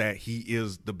acknowledges that he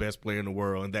is the best player in the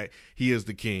world and that he is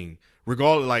the king.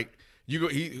 Regardless,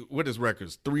 what his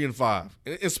records? 3-5.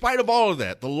 In spite of all of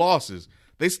that, the losses,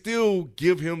 they still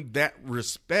give him that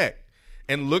respect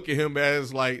and look at him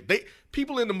as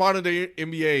people in the modern day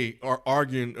NBA are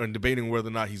arguing and debating whether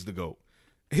or not he's the GOAT.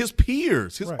 His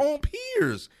peers, his own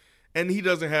peers, and he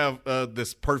doesn't have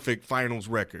this perfect finals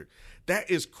record.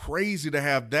 That is crazy to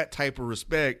have that type of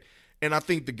respect. And I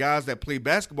think the guys that play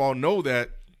basketball know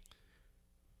that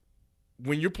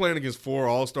when you're playing against 4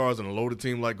 All-Stars and a loaded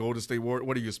team like Golden State Warriors,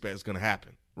 what do you expect is going to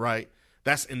happen, right?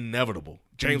 That's inevitable.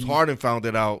 James Harden found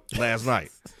it out last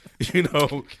night.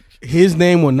 His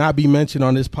name will not be mentioned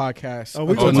on this podcast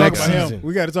until next season.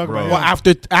 We got to talk about him. Well,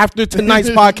 after tonight's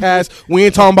podcast, we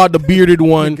ain't talking about the bearded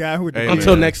one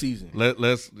until next season.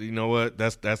 Let's you know what?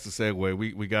 That's the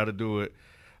segue. We got to do it.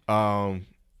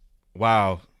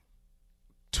 Wow.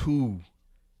 2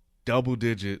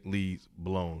 double-digit leads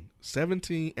blown.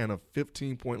 17 and a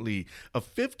 15-point lead. A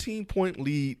 15-point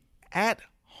lead at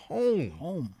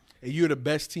home. And you're the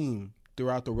best team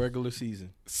throughout the regular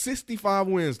season. 65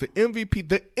 wins. The MVP.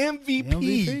 The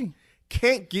MVP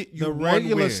can't get you the one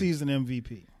regular win. season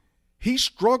MVP. He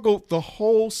struggled the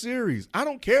whole series. I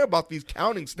don't care about these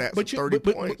counting stats of 30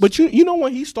 points. But you know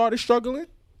when he started struggling?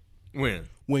 When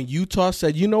Utah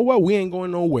said, you know what, we ain't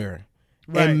going nowhere.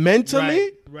 Right, and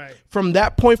mentally, from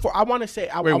that point forward, I want to say,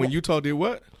 when Utah did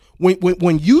what?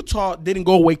 When Utah didn't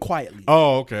go away quietly.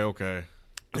 Oh, okay.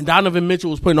 And Donovan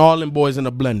Mitchell was putting all them boys in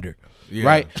a blender,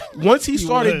 right? Once he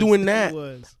started doing that,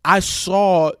 I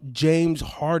saw James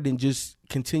Harden just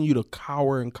continue to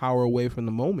cower away from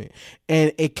the moment,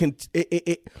 and it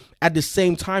at the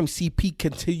same time, CP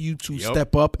continued to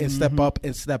step up and step up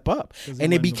and step up,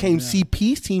 and it became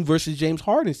CP's team versus James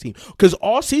Harden's team. Because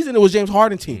all season it was James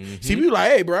Harden's team. CP was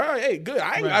like, "Hey, bro, hey, good.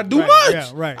 I ain't gotta do much.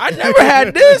 Yeah, I never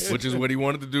had this." Which is what he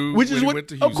wanted to do. Which is when what, he went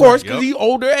to Houston. of course, because he's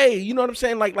older. Hey, you know what I'm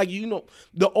saying? Like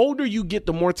the older you get,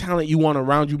 the more talent you want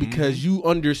around you because you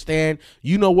understand.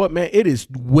 You know what, man? It is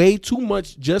way too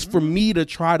much just for me to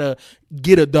try to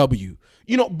get a W.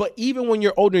 But even when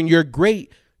you're older and you're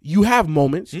great, you have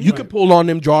moments. You can pull on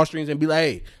them drawstrings and be like,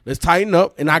 hey, let's tighten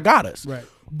up, and I got us. Right.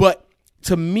 But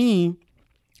to me,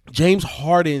 James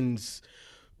Harden's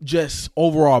just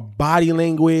overall body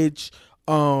language,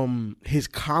 his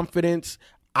confidence,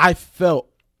 I felt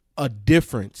a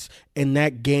difference in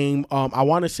that game. I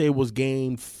want to say it was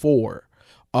game 4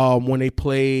 when they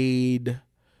played.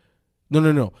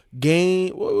 No.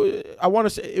 I want to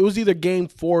say it was either game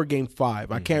 4 or game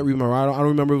 5. I can't remember. I don't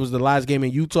remember if it was the last game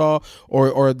in Utah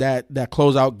or that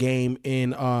closeout game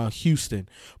in Houston.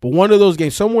 But one of those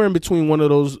games, somewhere in between one of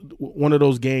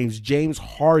those games, James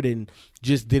Harden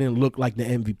just didn't look like the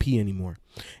MVP anymore.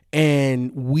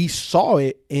 And we saw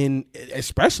it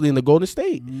especially in the Golden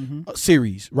State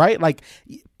series, right? Like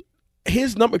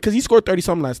his number, because he scored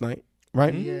 30-something last night,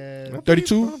 right? Yeah.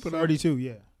 32? 32,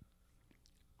 yeah.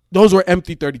 Those were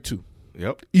empty 32.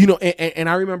 Yep. And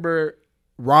I remember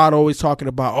Rod always talking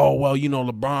about,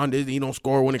 LeBron, he don't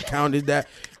score when it counted that.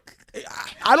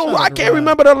 I can't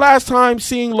remember the last time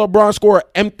seeing LeBron score an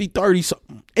empty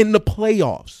 30-something in the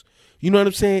playoffs. You know what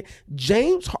I'm saying?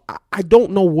 James, I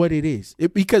don't know what it is.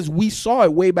 Because we saw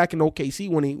it way back in OKC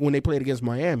when they played against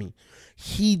Miami.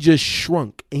 He just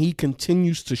shrunk, and he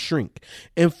continues to shrink.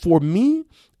 And for me,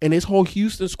 and this whole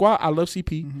Houston squad, I love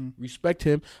CP, respect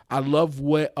him. I love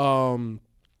what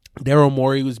Daryl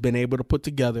Morey has been able to put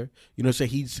together. You know what I'm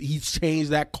saying? He's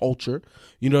changed that culture.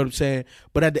 You know what I'm saying?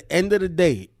 But at the end of the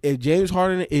day, if James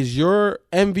Harden is your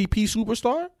MVP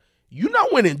superstar, you're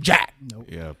not winning jack. Nope.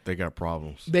 Yeah, they got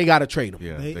problems. They got to trade him.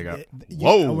 Yeah, they got.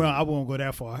 Whoa. Well, I won't go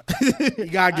that far. You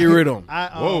got to get rid of him.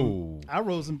 I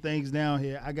wrote some things down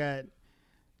here. I got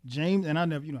James, and I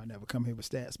never come here with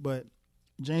stats, but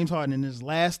James Harden in his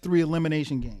last 3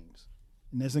 elimination games,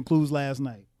 and this includes last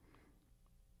night,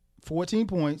 14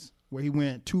 points where he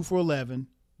went 2 for 11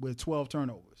 with 12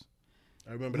 turnovers.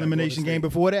 I remember elimination game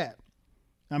before that.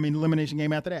 Elimination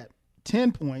game after that.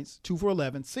 10 points, 2 for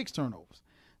 11, 6 turnovers.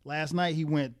 Last night he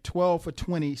went 12 for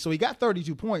 20. So he got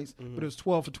 32 points, but it was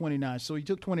 12 for 29. So he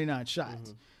took 29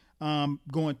 shots,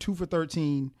 going 2 for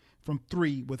 13 from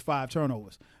 3 with 5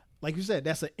 turnovers. Like you said,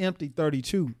 that's an empty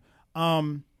 32.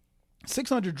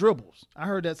 600 dribbles. I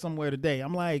heard that somewhere today.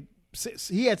 I'm like,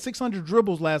 he had 600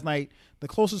 dribbles last night. The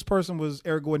closest person was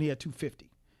Eric Gordon. He had 250.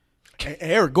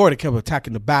 Eric Gordon kept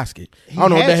attacking the basket. I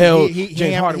don't know what the hell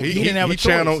James Harden. He didn't have a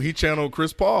choice. He channeled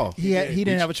Chris Paul. He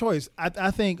didn't have a choice. I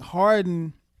think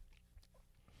Harden,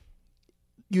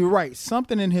 you're right.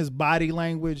 Something in his body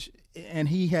language, and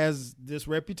he has this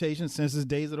reputation since his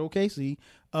days at OKC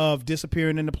of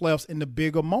disappearing in the playoffs in the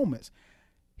bigger moments.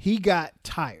 He got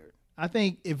tired. I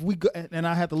think if we go, and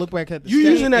I have to look back at the you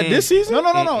using that this season?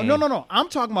 No. I'm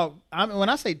talking about. When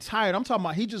I say tired, I'm talking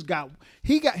about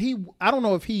he I don't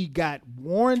know if he got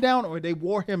worn down or they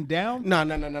wore him down. No,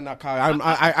 Kyle.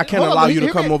 I can't allow you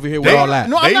to come over here with all that.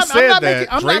 No, I'm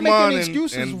not making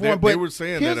excuses and for him. They were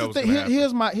saying that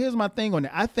was here's my thing on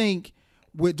it. I think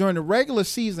during the regular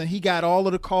season, he got all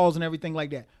of the calls and everything like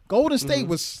that. Golden State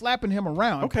was slapping him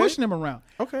around, pushing him around.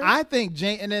 Okay, I think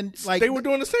and then they were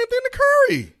doing the same thing to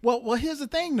Curry. Well, here's the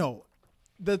thing though.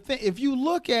 If you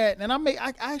look at, and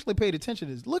I actually paid attention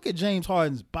to this. Look at James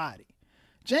Harden's body.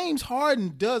 James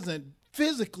Harden doesn't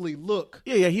physically look.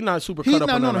 Yeah, he's not super cut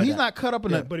up. He's not cut up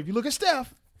enough. But if you look at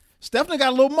Steph done got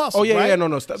a little muscle. Oh yeah,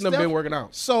 right? Steph done been working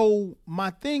out. So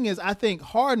my thing is, I think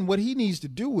Harden, what he needs to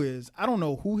do is, I don't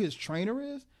know who his trainer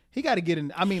is. He got to get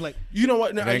in. You know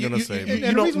what? No, I ain't gonna say.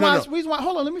 The reason why,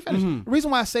 hold on, let me finish. The reason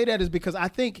why I say that is because I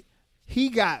think he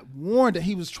got warned that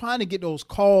he was trying to get those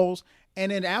calls,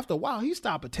 and then after a while, he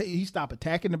stopped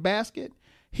attacking the basket.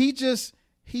 He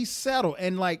settled,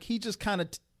 and he just kind of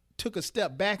took a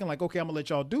step back and okay, I'm gonna let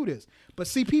y'all do this. But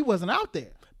CP wasn't out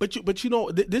there. But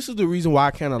this is the reason why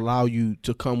I can't allow you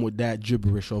to come with that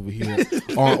gibberish over here,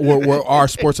 where our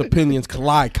sports opinions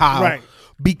collide, Kyle. Right.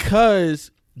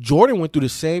 Because Jordan went through the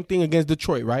same thing against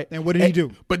Detroit, right? And what did he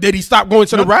do? But did he stop going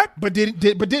to the rack? But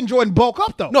didn't Jordan bulk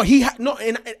up though? No,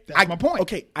 and that's my point.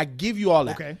 Okay, I give you all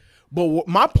that. Okay. But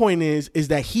my point is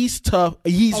that he's tough.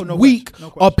 He's no weak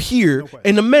question. up here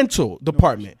in the mental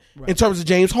department in terms of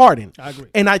James Harden. I agree.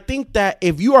 And I think that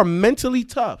if you are mentally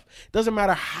tough, doesn't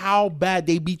matter how bad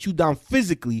they beat you down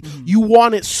physically, you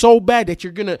want it so bad that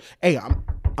you're gonna, hey,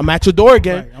 I'm at your door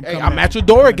again. Right, I'm at your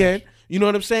door again. You know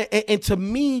what I'm saying? And to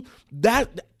me,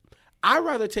 that I'd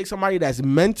rather take somebody that's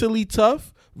mentally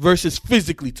tough versus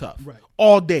physically tough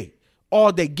all day.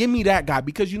 All day. Give me that guy,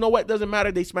 because you know what? Doesn't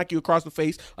matter. They smack you across the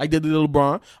face like they did to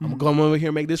LeBron. I'm going to come over here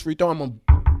and make this free throw.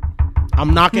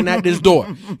 I'm knocking at this door.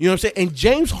 You know what I'm saying? And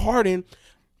James Harden,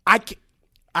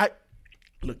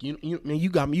 Look, man, you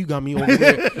got me over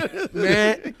there,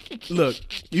 man. Look,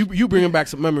 you bringing back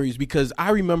some memories because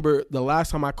I remember the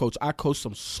last time I coached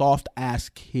some soft ass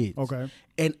kids. Okay,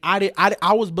 and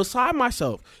I was beside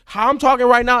myself. How I'm talking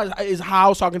right now is how I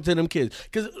was talking to them kids.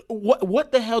 Because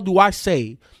what the hell do I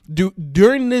say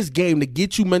during this game to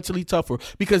get you mentally tougher?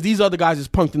 Because these other guys is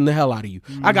punking the hell out of you.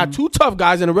 Mm-hmm. I got 2 tough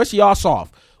guys and the rest of y'all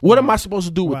soft. What am I supposed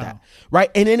to do with that? Right?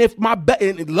 And then if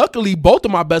and luckily both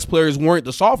of my best players weren't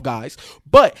the soft guys,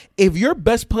 but if your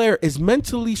best player is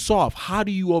mentally soft, how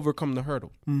do you overcome the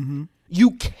hurdle? Mm-hmm.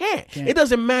 You can't. It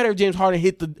doesn't matter if James Harden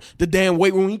hit the damn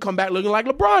weight room, he come back looking like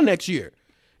LeBron next year.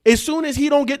 As soon as he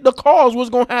don't get the calls, what's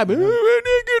going to happen? I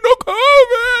didn't get no call,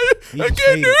 man. I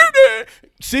can't do that.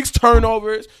 6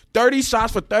 turnovers, 30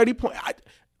 shots for 30 points.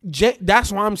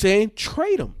 That's why I'm saying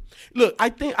trade him. Look, I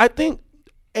think,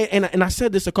 and I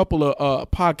said this a couple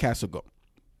of podcasts ago.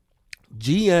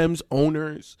 GMs,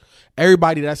 owners,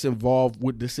 everybody that's involved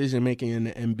with decision making in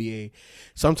the NBA,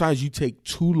 sometimes you take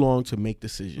too long to make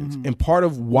decisions. Mm-hmm. And part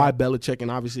of why Belichick,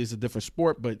 and obviously it's a different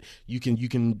sport, but you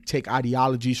can take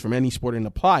ideologies from any sport and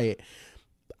apply it.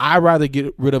 I'd rather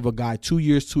get rid of a guy 2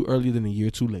 years too early than a year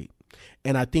too late.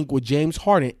 And I think with James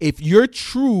Harden, if your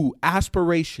true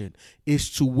aspiration is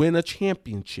to win a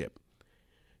championship,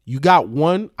 you got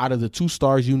 1 out of the 2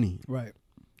 stars you need. Right.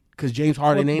 Because James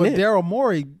Harden ain't it. But Daryl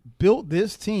Morey built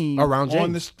this team around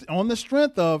James on the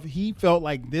strength of he felt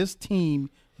like this team.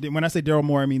 When I say Daryl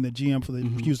Morey, I mean the GM for the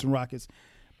Houston Rockets.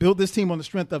 Built this team on the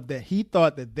strength of that he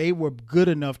thought that they were good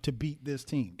enough to beat this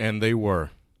team, and they were.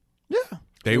 Yeah,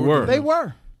 they were. They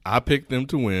were. I picked them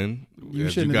to win. You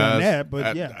shouldn't have done that,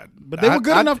 but but they were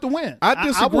good enough to win. I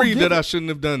disagree that I shouldn't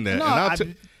have done that.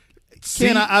 No,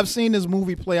 Ken, I've seen this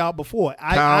movie play out before.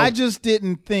 I just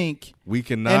didn't think we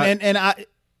cannot. And I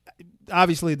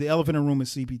obviously the elephant in the room is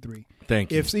CP3.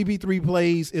 Thank you. If CP3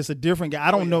 plays, it's a different guy.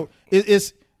 I don't know.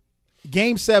 It's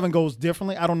Game 7 goes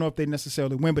differently. I don't know if they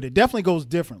necessarily win, but it definitely goes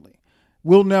differently.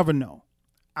 We'll never know.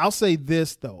 I'll say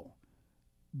this though: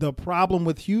 the problem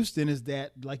with Houston is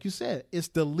that, like you said, it's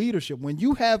the leadership. When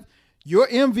you have your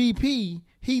MVP,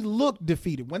 he looked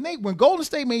defeated. When Golden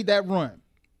State made that run,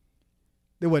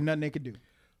 there was nothing they could do.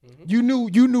 Mm-hmm.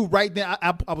 You knew right then.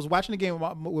 I was watching the game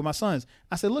with my sons.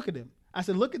 I said, look at them. I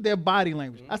said, look at their body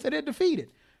language. I said, they're defeated.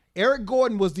 Eric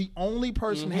Gordon was the only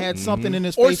person had something in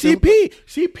his face. Or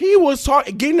CP was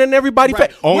getting in everybody's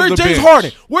face. Where's James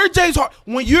Harden? Where's James Harden?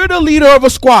 When you're the leader of a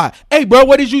squad, hey, bro,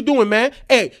 what is you doing, man?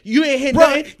 Hey, you ain't hitting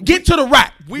nothing. Get to the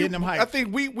rack. I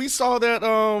think we saw that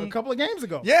a couple of games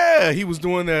ago. Yeah, he was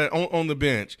doing that on the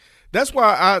bench. That's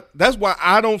why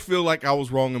I don't feel like I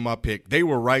was wrong in my pick. They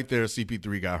were right there.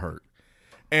 CP3 got hurt,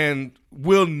 and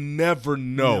we'll never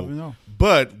know.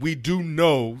 But we do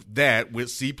know that with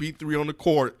CP3 on the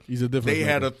court, they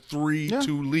had a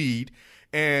 3-2 lead,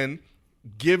 and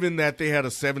given that they had a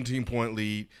 17-point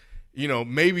lead,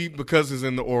 maybe because it's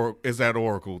at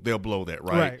Oracle, they'll blow that,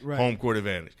 right? Home court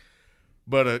advantage.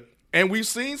 But and we've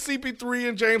seen CP3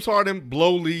 and James Harden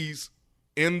blow leads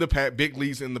in the big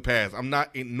leads in the past. I'm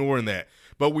not ignoring that.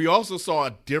 But we also saw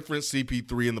a different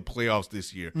CP3 in the playoffs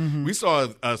this year. Mm-hmm. We saw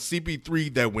a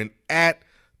CP3 that went at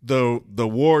the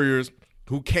Warriors,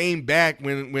 who came back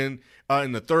when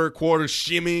in the third quarter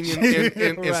shimmying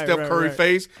in Steph Curry's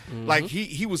face. Mm-hmm. Like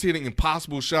he was hitting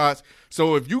impossible shots.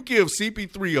 So if you give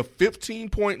CP3 a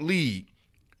 15-point lead,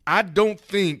 I don't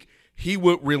think he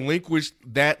would relinquish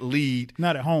that lead.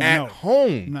 Not at home.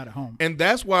 Home. Not at home. And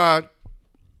that's why,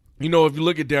 if you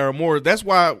look at Daryl Morey, that's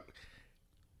why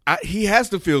he has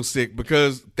to feel sick,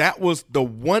 because that was the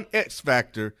one X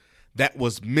factor that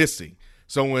was missing.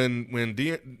 So when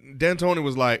D'Antoni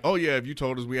was like, oh, yeah, if you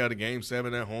told us we had a Game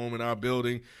 7 at home in our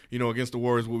building, against the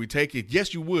Warriors, would we take it?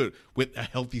 Yes, you would, with a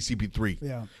healthy CP3.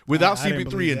 Yeah. Without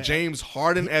CP3 and James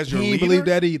Harden as your leader. He didn't believe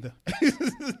that either.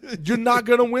 You're not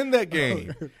going to win that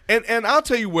game. And I'll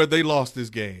tell you where they lost this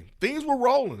game. Things were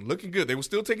rolling, looking good. They were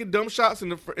still taking dumb shots in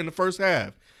the first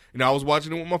half. I was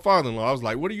watching it with my father-in-law. I was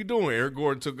like, what are you doing? Eric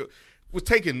Gordon was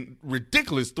taking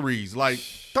ridiculous threes, like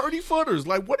 30-footers.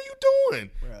 Like, what are you doing?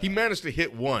 Right. He managed to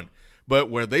hit one. But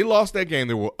where they lost that game,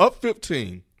 they were up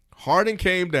 15. Harden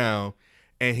came down,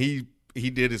 and he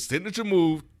did his signature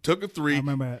move, took a three. I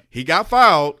remember that. He got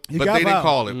fouled, but they didn't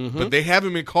call it. Mm-hmm. But they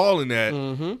haven't been calling that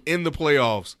in the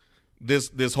playoffs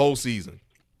this whole season.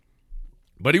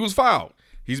 But he was fouled.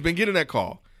 He's been getting that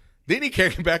call. Then he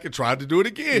came back and tried to do it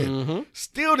again. Mm-hmm.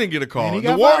 Still didn't get a call.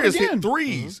 The Warriors hit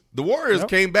threes. Mm-hmm. The Warriors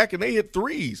came back and they hit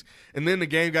threes. And then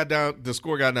the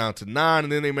score got down to 9,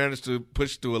 and then they managed to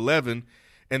push to 11.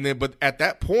 But at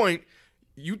that point,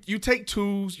 you take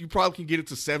twos, you probably can get it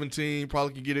to 17,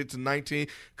 probably can get it to 19.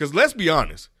 Because let's be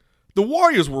honest, The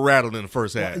Warriors were rattled in the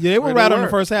first half. Yeah, they were rattled in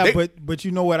the first half. They- But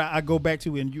you know what? I go back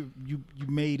to, and you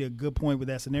made a good point with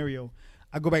that scenario.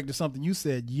 I go back to something you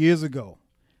said years ago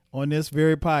on this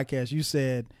very podcast. You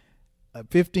said a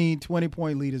 15,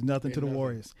 20-point lead is nothing to the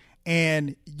Warriors.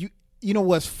 And you know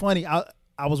what's funny? I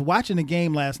was watching the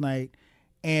game last night,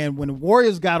 and when the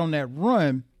Warriors got on that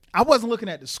run, I wasn't looking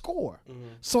at the score.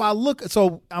 So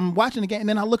I'm watching the game, and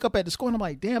then I look up at the score, and I'm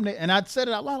like, damn, and I said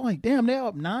it out loud, I'm like, damn, they're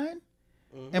up 9?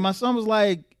 And my son was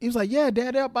like, yeah,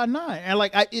 Dad, they're up by 9. And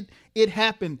like it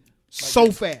happened so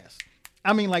fast.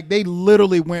 I mean, like they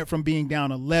literally went from being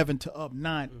down 11 to up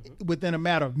 9 within a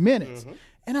matter of minutes.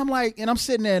 And I'm like, and I'm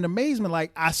sitting there in amazement,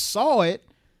 like I saw it,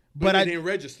 but I didn't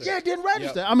register. Yeah, it didn't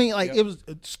register. I mean, like it was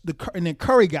and then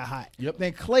Curry got hot. Yep.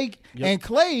 Then Clay and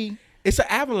Clay. It's an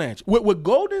avalanche. With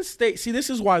Golden State, see, this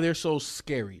is why they're so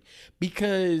scary,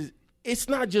 because it's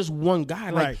not just one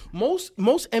guy. Like Right. most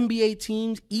NBA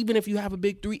teams, even if you have a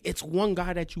big three, it's one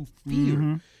guy that you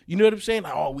fear. You know what I'm saying?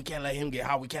 Like, oh, we can't let him get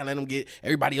hot. We can't let him get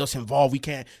everybody else involved. We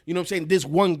can't. You know what I'm saying? This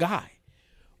one guy.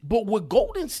 But with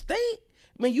Golden State,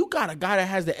 man, you got a guy that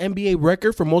has the NBA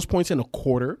record for most points in a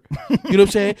quarter. You know what I'm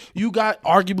saying? You got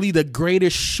arguably the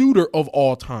greatest shooter of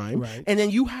all time. Right. And then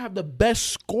you have the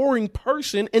best scoring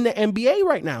person in the NBA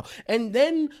right now. And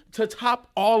then to top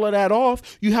all of that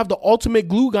off, you have the ultimate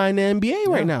glue guy in the NBA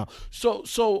right now.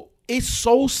 So it's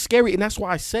so scary. And that's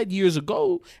why I said years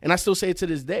ago, and I still say it to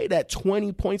this day, that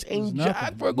 20 points ain't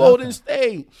jack for Golden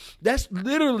State. That's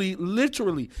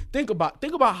literally. Think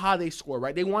about how they score,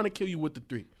 right? They want to kill you with the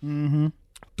three.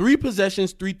 3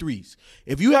 possessions, 3 threes.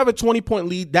 If you have a 20-point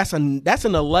lead, that's an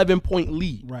 11-point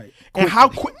lead. Right. And how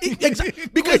quick?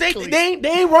 Because they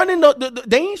ain't running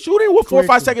they ain't shooting with 4 or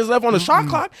 5 seconds left on the shot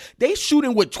clock. They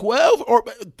shooting with 12 or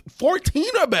 14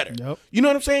 or better. Yep. You know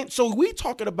what I'm saying? So we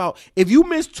talking about if you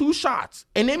miss 2 shots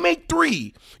and they make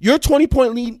 3, your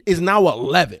 20-point lead is now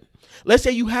 11. Let's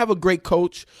say you have a great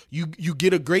coach, you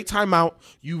get a great timeout,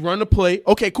 you run the play.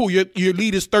 Okay, cool. Your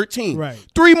lead is 13. Right.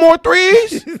 3 more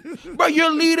threes, but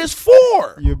your lead is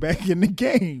 4. You're back in the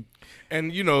game.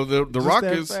 And you know the that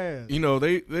Rockets, fast. you know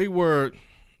they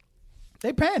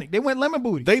panicked. They went lemon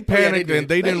booty. They panicked they and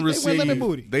they didn't went lemon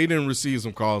booty. receive. They didn't receive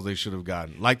some calls they should have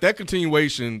gotten. Like that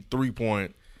continuation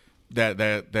 3-point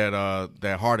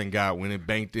that Harden got when it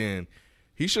banked in.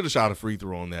 He should have shot a free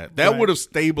throw on that. That Right. would have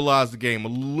stabilized the game a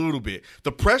little bit.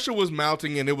 The pressure was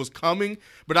mounting and it was coming,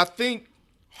 but I think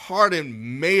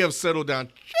Harden may have settled down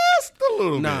just a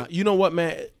little Nah, bit. you know what,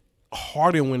 man?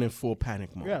 Harden went in full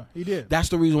panic mode. Yeah, he did. That's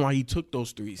the reason why he took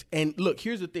those threes. And look,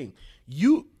 here's the thing: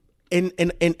 you in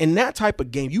that type of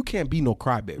game, you can't be no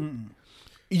crybaby.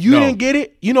 You No. didn't get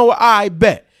it. You know what? I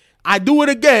bet I do it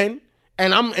again,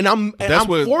 and I'm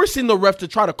forcing the ref to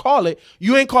try to call it.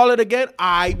 You ain't call it again.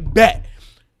 I bet.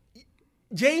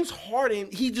 James Harden,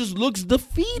 he just looks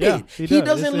defeated. Yeah, he does. It's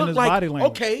doesn't in look his like, body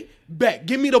language. okay, bet,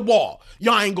 give me the ball.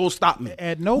 Y'all ain't gonna stop me.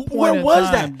 At no point Where in was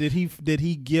time that? did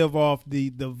he give off the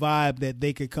vibe that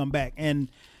they could come back.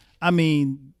 And I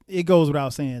mean, it goes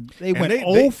without saying they went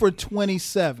 0 for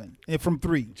 27 from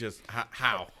 3. Just how?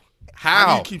 How do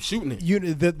How? you keep shooting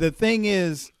it? The thing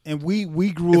is, and we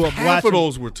grew If up half of watching.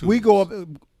 those were twos. We go up.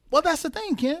 Well, that's the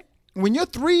thing, Ken. When your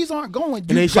threes aren't going, And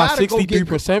they you shot gotta go get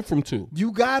 63% from 2.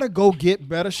 You gotta go get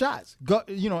better shots. Go,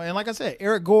 and like I said,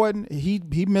 Eric Gordon, he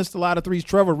missed a lot of threes.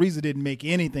 Trevor Ariza didn't make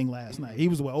anything last night. He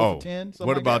was 0 for 10.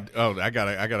 What about? I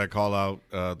gotta call out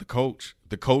the coach.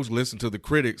 The coach listened to the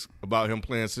critics about him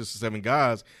playing 6 or 7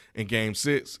 guys in Game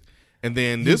 6, and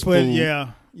then this fool,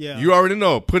 yeah. You already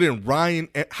know. Put in Ryan.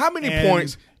 How many And-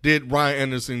 points did Ryan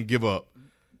Anderson give up?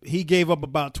 He gave up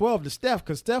about 12 to Steph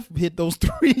because Steph hit those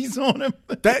threes on him.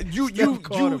 That you Steph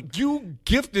caught him. you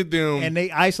gifted them, And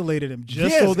they isolated him just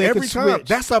yes, so they every could time. switch.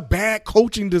 That's a bad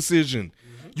coaching decision.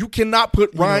 You cannot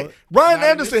put Ryan. know, Ryan not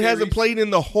in Anderson this hasn't series. played in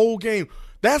the whole game.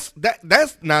 That's the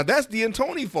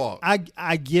D'Antoni fault.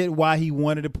 I get why he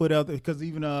wanted to put out because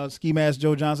even Ski Mask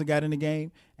Joe Johnson got in the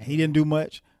game and he didn't do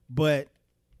much. But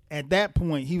at that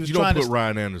point, he was You trying don't put to.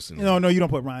 Ryan Anderson. No, you don't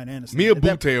put Ryan Anderson. Mia At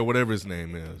that- Butte or whatever his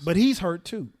name is. But he's hurt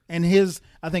too, and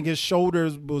I think his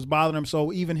shoulders was bothering him.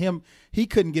 So even him, he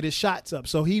couldn't get his shots up.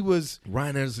 So he was.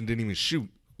 Ryan Anderson didn't even shoot.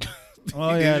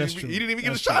 Oh yeah, that's true. He didn't even get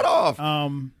a That's shot true.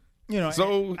 off.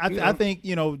 So, I think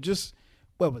just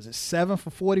what was it, 7 for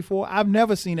 44? I've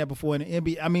never seen that before in the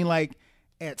NBA. I mean, like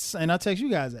and I text you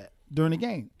guys that during the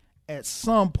game. At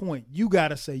some point, you got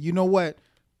to say, you know what,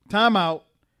 timeout.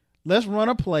 Let's run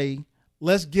a play.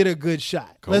 Let's get a good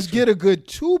shot. Let's get a good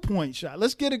 2-point shot.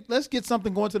 Let's get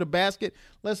something going to the basket.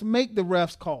 Let's make the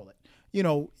refs call it. you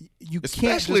can't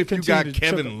Especially just if you got continue to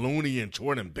Kevin Looney and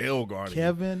Jordan Bell guarding.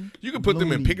 Kevin You can put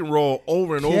them in Looney. pick and roll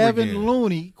over and over Kevin again.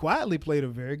 Looney quietly played a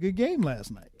very good game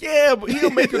last night. Yeah, but he'll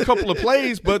make a couple of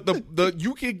plays, but the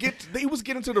you can get they was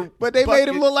getting to the But they made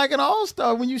him bucket. look like an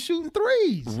all-star when you're shooting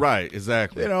threes. Right,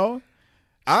 exactly. I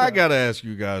I gotta ask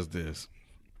you guys this.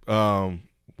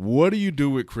 What do you do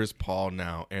with Chris Paul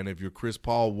now? And if you're Chris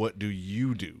Paul, what do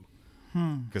you do?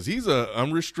 Because he's a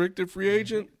unrestricted free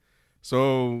agent.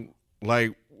 So,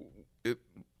 like,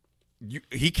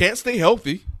 he can't stay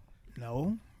healthy.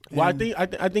 No. Well,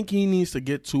 I think he needs to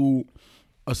get to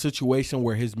a situation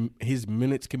where his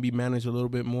minutes can be managed a little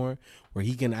bit more, where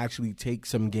he can actually take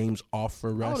some games off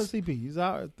for How old is rest. CP? He's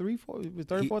out at 34,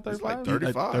 34, 35? like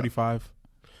 35. 35.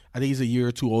 I think he's a year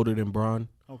or two older than Bron.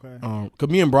 Okay. Cause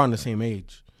me and Bron the same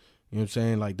age. You know what I'm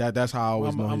saying? Like that's how I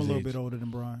always know I'm a his little age. bit older than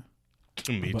Brian.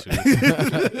 Me too.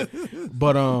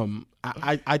 But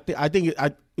I think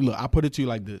look, I put it to you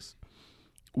like this: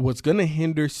 what's gonna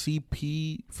hinder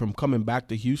CP from coming back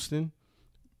to Houston?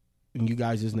 And you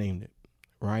guys just named it,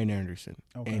 Ryan Anderson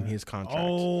and his contract.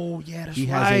 Oh, yeah, that's he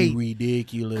right. has a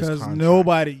ridiculous Because contract.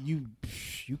 nobody, you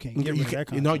can't get rid you of that can't,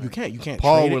 contract. no, you can't. You can't.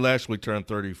 Paul trade will it. actually turn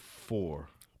 34.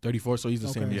 34, so he's the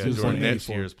same. Okay. Yeah, He's during only next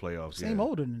 84. year's playoffs. Seem yeah.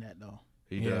 older than that, though.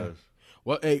 He Yeah. does.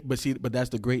 Well, hey, but that's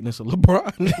the greatness of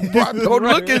LeBron. LeBron don't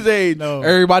look his age. No.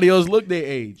 Everybody else look their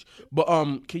age. But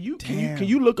can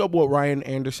you look up what Ryan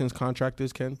Anderson's contract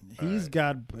is, Ken? He's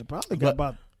probably got But-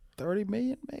 about 30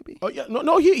 million, maybe. Oh yeah,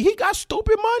 no, he got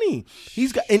stupid money.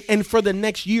 He's got and for the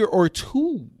next year or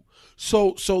two.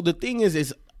 So the thing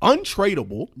is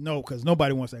untradeable. No, because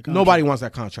nobody wants that contract. Nobody wants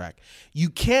that contract. You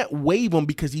can't waive him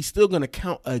because he's still going to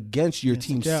count against your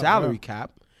team's cap, salary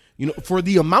cap. You know, for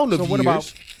the amount of So years. what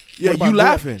about- Yeah, what about you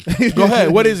laughing? Go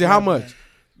ahead. What is it? How much?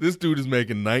 This dude is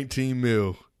making 19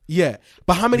 mil. Yeah,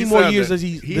 but how many He more signed years that- does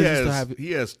he still have?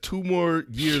 He has 2 more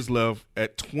years left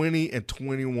at 20 and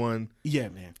 21 Yeah,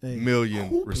 man. million,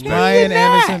 respectively. Ryan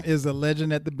that? Anderson is a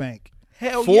legend at the bank.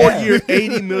 Hell 4-year,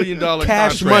 $80 million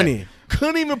Cash contract. money.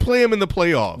 Couldn't even play him in the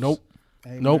playoffs. Nope.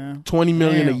 Hey, Nope. man. $20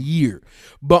 million a Damn. year.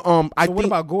 But I So think what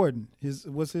about Gordon?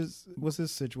 What's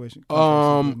his situation?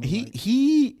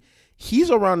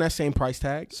 he's around that same price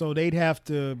tag. So they'd have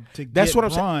to get That's what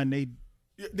I'm saying. Bron, they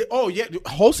Oh yeah,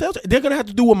 wholesale. They're gonna have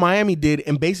to do what Miami did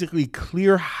and basically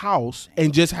clear house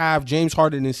and just have James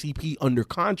Harden and CP under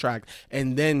contract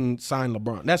and then sign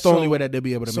LeBron. That's the only way that they'll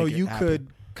be able to So make it you happen. could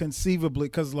conceivably,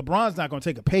 because LeBron's not going to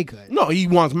take a pay cut. No, he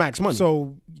wants max money.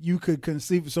 So you could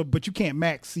conceive. So, but you can't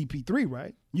max CP3,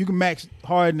 right? You can max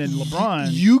Harden and LeBron.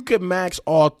 You could max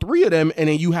all three of them, and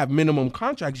then you have minimum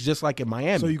contracts, just like in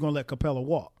Miami. So you're going to let Capella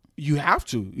walk. You have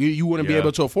to. You wouldn't be Yeah.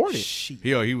 able to afford it. Shit.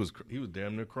 He was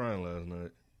damn near crying last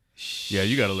night. Yeah,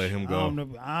 you got to let him I go. don't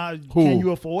know. Who? Can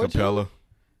you afford Capella. to?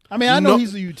 I mean, I know No.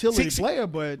 he's a utility See, player,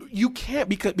 but You can't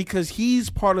because he's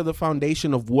part of the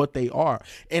foundation of what they are,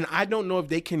 and I don't know if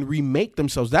they can remake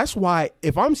themselves. That's why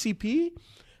if I'm CP,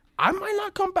 I might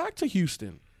not come back to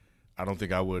Houston. I don't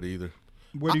think I would either.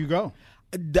 where do you go?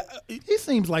 He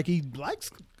seems like he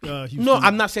likes Houston. No,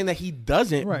 I'm not saying that he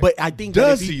doesn't, Right. but I think that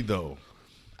Does if he, though?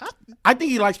 I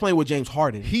think he likes playing with James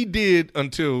Harden. He did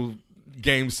until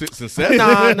game 6 and 7.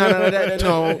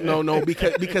 No,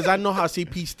 because I know how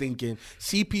CP's thinking.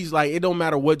 CP's like, it don't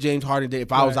matter what James Harden did.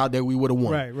 If I was Right. out there, we would have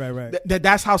won. Right.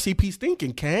 That's how CP's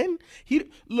thinking. Ken, he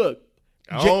look.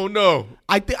 I don't know.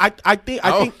 I think. I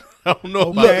don't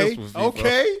know about this one,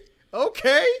 Steve.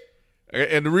 Okay.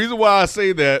 And the reason why I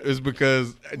say that is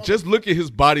because just look at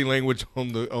his body language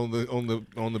on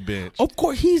the bench. Of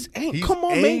course, he's come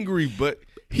on, angry, but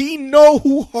he know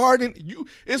who Harden.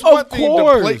 It's Of one thing to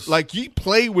play, course. like you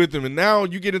play with him, and now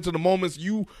you get into the moments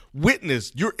you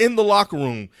witness. You're in the locker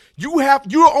room. You're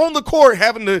on the court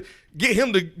having to get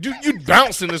him to you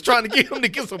bouncing is trying to get him to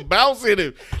get some bounce in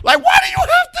him. Like, why do you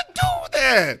have to do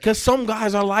that? Because some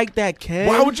guys are like that, Ken.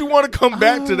 Why would you want to come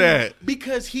back to that?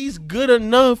 Because he's good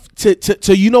enough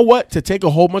to you know what, to take a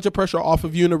whole bunch of pressure off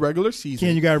of you in the regular season.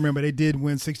 Ken, you got to remember they did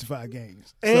win 65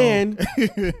 games. So- And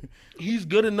he's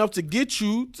good enough to get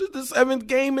you to the 7th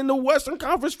game in the Western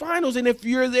Conference Finals. And if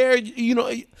you're there, you know,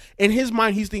 in his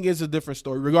mind, he's thinking it's a different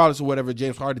story, regardless of whatever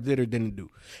James Harden did or didn't do.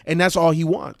 And that's all he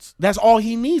wants. That's all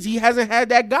he needs. He hasn't had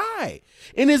that guy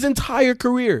in his entire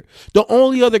career. The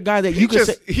only other guy that you could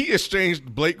say. He exchanged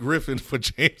Blake Griffin for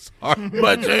James Harden.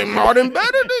 But James Harden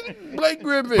better than Blake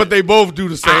Griffin. But they both do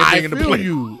the same thing in the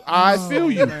play. I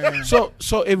feel you. man. So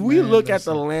if we look at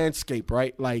the landscape,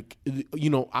 right? Like, you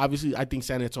know, obviously, I think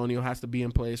San Antonio has to be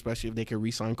in play, especially if they can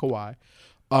re-sign Kawhi.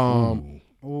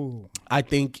 Ooh. I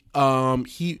think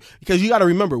because you got to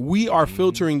remember, we are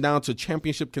filtering down to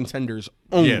championship contenders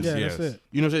only. Yes, Yeah, yes. that's it.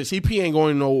 You know what I'm saying? CP ain't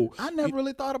going no. I never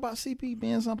really thought about CP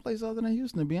being someplace other than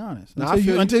Houston, to be honest. No, I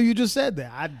feel you. Until you just said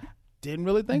that. I didn't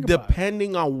really think about it.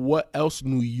 Depending on what else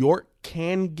New York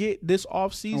can get this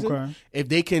offseason, Okay. if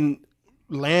they can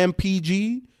land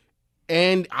PG,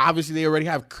 and obviously they already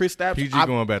have Kristaps. PG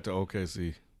going back to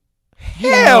OKC.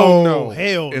 Hell no.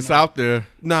 Hell It's no. out there.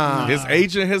 Nah. His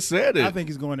agent has said it. I think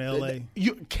he's going to L.A.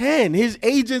 His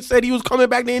agent said he was coming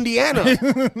back to Indiana.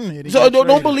 He So got don't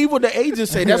traded. believe what the agent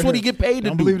say. That's what he get paid to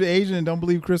Don't do. believe the agent and don't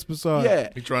believe Chris Broussard. Yeah.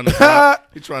 He trying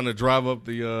to drive up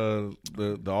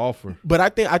the offer. But I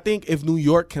think if New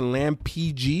York can land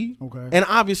PG, Okay. and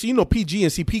obviously PG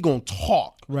and CP gonna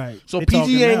talk, Right. So They PG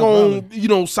talking ain't now,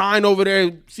 gonna sign over there.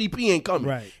 CP ain't coming.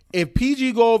 Right. If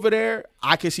PG go over there,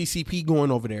 I can see CP going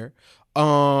over there.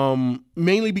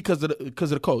 Mainly because of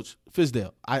the coach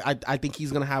Fizdale. I think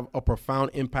he's gonna have a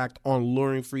profound impact on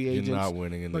luring free agents. You're not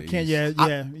winning in the But can't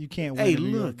East. you can't win. Hey, in New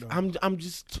York, look, though. I'm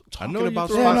just I know talking you about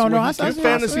throw spots out- no, where I he saw- can You're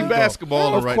fantasy Yeah.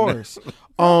 basketball Of right course.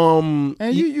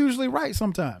 and you usually right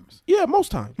sometimes. Yeah,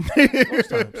 most times.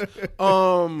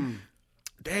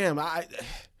 Damn,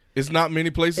 It's not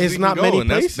many places. It's he not can go, many and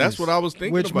that's places. what I was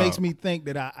thinking Which about. makes me think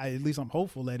that I at least I'm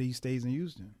hopeful that he stays in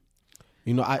Houston.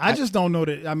 I I just don't know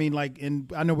that. I mean,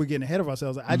 and I know we're getting ahead of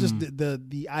ourselves. I just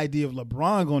the idea of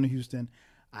LeBron going to Houston,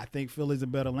 I think Philly's a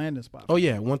better landing spot. Oh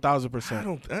yeah, I 1,000%.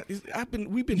 don't.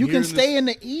 We've been. You can hearing stay this- in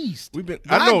the East. We've been.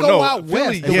 Why I know. go No, out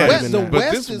Philly, west? The yes, West, the but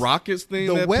West this is Rockets thing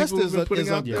the that West people is have been a putting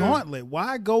out there. gauntlet.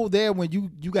 Why go there when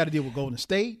you got to deal with Golden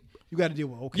State? You got to deal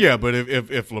with okay. Yeah, but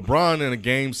if LeBron in a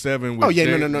game 7 with Oh yeah,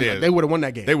 Jay- no. They would have won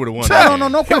that game. They would have won. No, that no,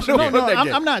 game. no question. No, no. that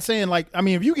game. I'm not saying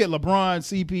if you get LeBron,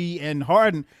 CP, and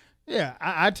Harden, yeah,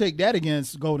 I take that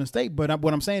against Golden State. But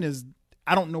what I'm saying is,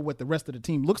 I don't know what the rest of the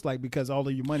team looks like because all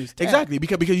of your money's tapped. Exactly,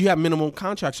 because you have minimum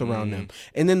contracts around them.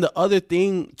 And then the other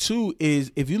thing too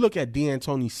is if you look at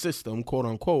D'Antoni's system, quote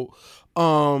unquote,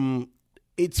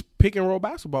 it's pick and roll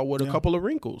basketball with a couple of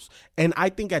wrinkles. And I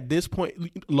think at this point,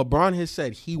 LeBron has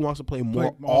said he wants to play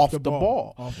more off the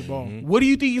ball. Off the ball. What do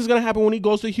you think is going to happen when he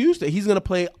goes to Houston? He's going to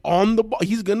play on the ball.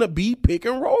 He's going to be pick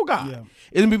and roll guy. Yeah.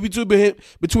 It's going to be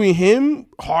between him,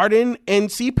 Harden, and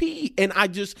CP. And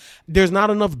there's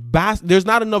not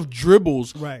enough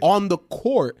dribbles Right. on the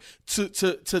court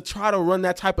to try to run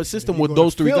that type of system You with go to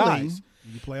those three Philly, guys.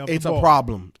 you play off It's the a ball.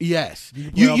 problem. Yes. You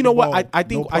can play You off know the what? ball, I no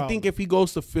think problem. if he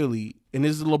goes to Philly, and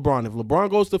this is LeBron, if LeBron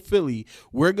goes to Philly,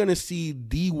 we're gonna see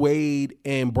D Wade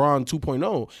and Bron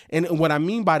 2.0. And what I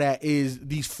mean by that is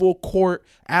these full court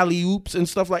alley oops and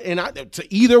stuff to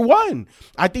either one.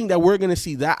 I think that we're gonna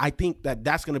see that. I think that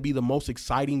that's gonna be the most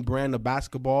exciting brand of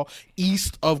basketball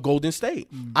east of Golden State.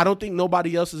 I don't think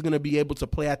nobody else is gonna be able to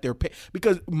play at their pace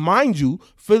because, mind you,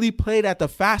 Philly played at the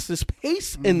fastest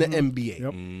pace in the NBA.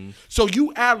 Yep. So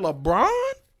you add LeBron,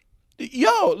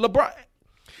 LeBron.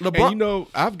 And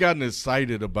I've gotten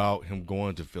excited about him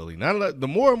going to Philly. Now, the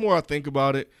more and more I think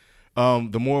about it,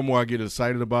 the more and more I get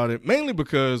excited about it. Mainly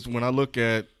because when I look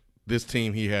at this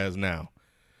team he has now,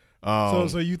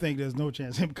 So you think there's no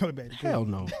chance of him coming back? to Hell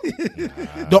Philly?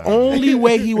 no. The only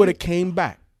way he would have came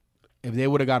back if they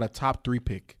would have got a top 3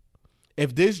 pick.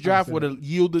 If this draft would have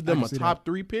yielded them can a see top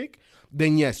 3 pick,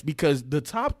 then yes, because the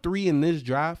top 3 in this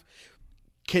draft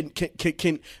can.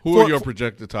 who are your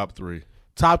projected top 3?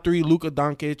 top 3? Luka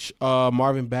Doncic,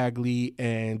 Marvin Bagley,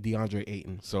 and DeAndre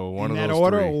Ayton. So one In of that those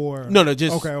order, 3. or No,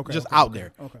 just okay, out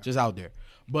there, okay. just out there.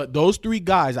 But those 3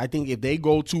 guys, I think, if they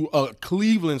go to a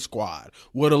Cleveland squad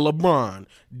with a LeBron,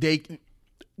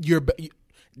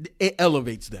 it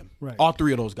elevates them. Right. All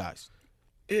 3 of those guys.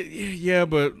 Yeah,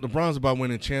 but LeBron's about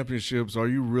winning championships. Are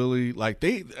you really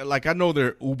I know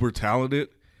they're uber talented,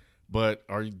 but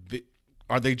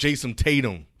are they Jason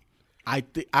Tatum? I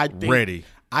think Ready.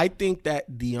 I think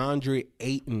that DeAndre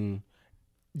Ayton,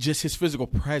 just his physical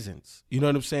presence, you know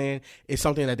what I'm saying, is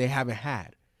something that they haven't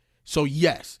had. So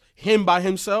yes, him by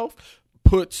himself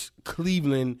puts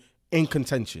Cleveland in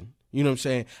contention. You know what I'm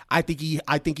saying? I think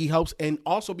he helps, and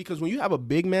also because when you have a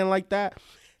big man like that,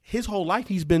 his whole life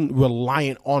he's been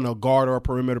reliant on a guard or a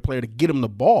perimeter player to get him the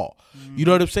ball. You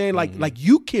know what I'm saying? Like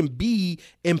you can be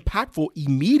impactful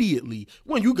immediately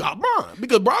when you got Bron,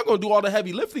 because Bron gonna do all the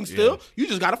heavy lifting still. You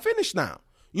just gotta finish now.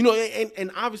 You know,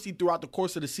 and obviously throughout the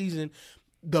course of the season,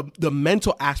 the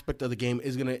mental aspect of the game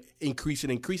is gonna increase,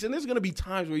 and there's gonna be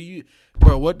times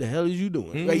where what the hell is you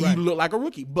doing? Like, you look like a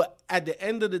rookie. But at the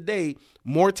end of the day,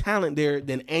 more talent there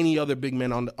than any other big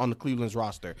man on the Cleveland's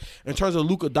roster. In terms of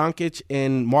Luka Doncic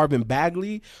and Marvin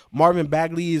Bagley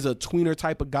is a tweener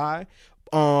type of guy.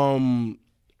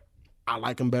 I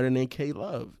like him better than K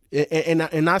Love.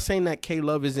 And not saying that K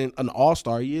Love isn't an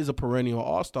all-star. He is a perennial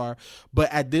all-star. But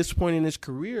at this point in his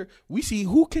career, we see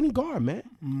who can he guard, man.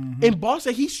 In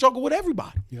Boston, he struggled with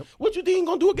everybody. What you think he's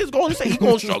going to do against Golden State? He's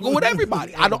going to struggle with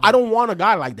everybody. I don't want a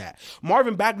guy like that.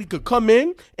 Marvin Bagley could come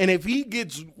in, and if he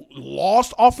gets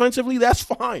lost offensively, that's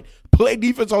fine. Play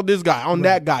defense on this guy, on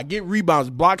that guy. Get rebounds,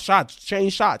 block shots,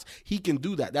 change shots. He can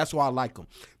do that. That's why I like him.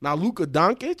 Now, Luka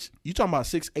Doncic, you talking about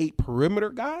 6'8" perimeter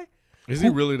guy? Is he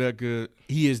really that good?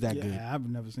 He is that good. I've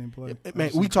never seen him play.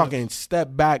 Man, we talking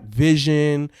step back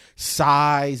vision,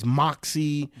 size,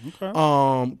 moxie,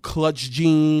 clutch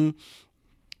gene.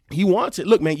 He wants it.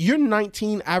 Look, man, you're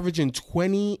 19, averaging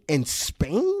 20 in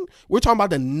Spain. We're talking about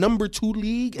the number 2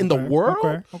 league in the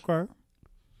world. Okay.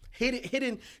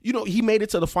 Hitting, he made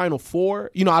it to the Final Four.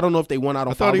 I don't know if they won.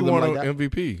 I thought he won like an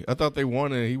MVP. I thought they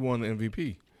won and he won the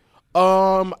MVP.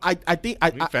 I think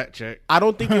fact check. I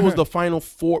don't think it was the Final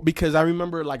Four because I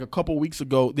remember like a couple weeks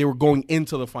ago they were going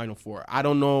into the Final Four. I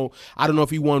don't know if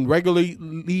he won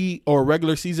regularly or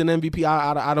regular season MVP.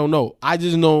 I don't know. I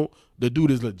just know the dude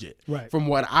is legit. Right. From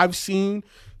what I've seen,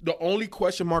 the only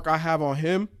question mark I have on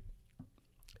him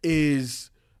is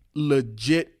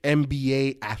legit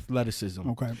NBA athleticism.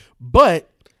 Okay. But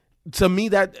to me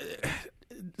that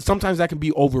sometimes that can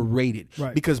be overrated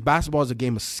because basketball is a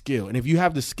game of skill. And if you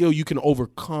have the skill, you can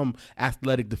overcome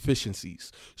athletic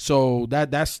deficiencies. So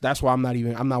that's why I'm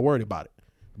not worried about it.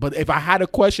 But if I had a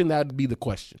question, that would be the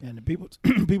question. And the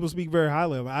people speak very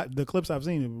highly of it. The clips I've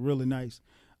seen are really nice.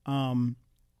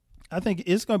 I think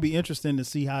it's going to be interesting to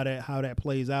see how that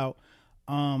plays out.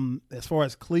 As far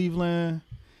as Cleveland,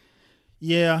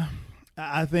 yeah,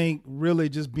 I think really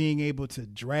just being able to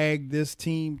drag this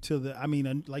team to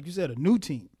like you said, a new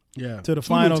team, to the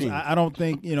finals. I don't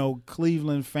think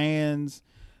Cleveland fans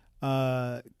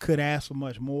could ask for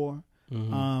much more.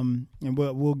 And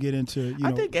we'll get into.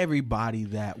 I think everybody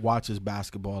that watches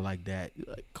basketball like that,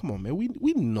 come on, man,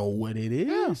 we know what it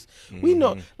is. Yeah. We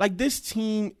know, like this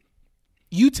team.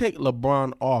 You take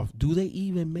LeBron off, do they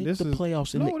even make the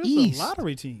playoffs in the East? This is a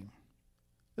lottery team.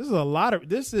 This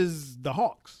is the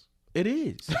Hawks. It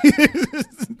is.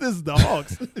 This is the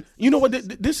Hawks. You know what?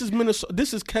 This is Minnesota.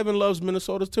 This is Kevin Love's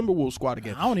Minnesota Timberwolves squad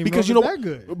again. I don't even know if it's that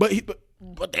good. But they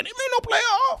didn't make no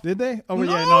playoff. Did they? Oh,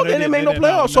 no, they didn't make no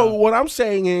playoff. So what I'm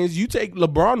saying is, you take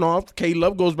LeBron off, K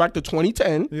Love goes back to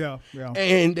 2010. Yeah.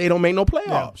 And they don't make no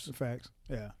playoffs. Yeah, facts.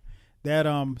 Yeah.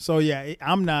 That So yeah,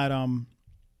 I'm not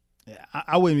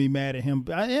I wouldn't be mad at him,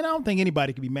 and I don't think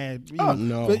anybody could be mad.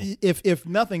 No. If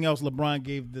nothing else, LeBron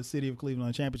gave the city of Cleveland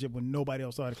a championship when nobody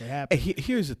else thought it could happen.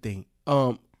 Here's the thing: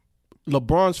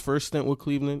 LeBron's first stint with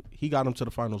Cleveland, he got him to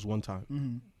the finals one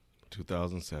time,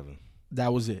 2007.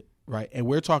 That was it, right? And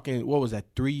we're talking, what was that?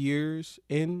 4 years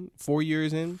in?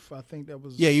 I think that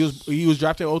was. Yeah, he was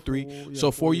drafted in 2003,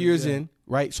 so 4 years in,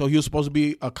 right? So he was supposed to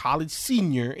be a college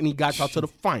senior, and he got out to the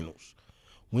finals.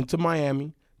 Went to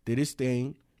Miami, did his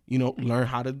thing. Learn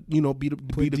how to, be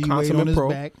the consummate pro.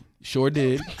 Back. Sure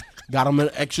did. Got him an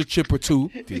extra chip or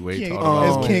two.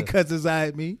 As Ken cuts his eye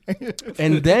at me.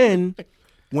 And then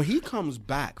when he comes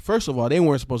back, first of all, they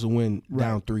weren't supposed to win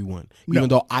down 3-1, even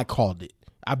though I called it.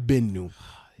 I've been new,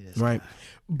 right?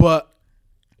 But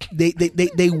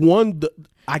they won.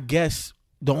 I guess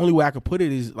the only way I could put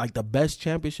it is like the best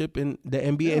championship in the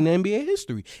NBA in NBA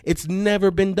history. It's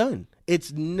never been done.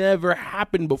 It's never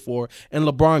happened before, and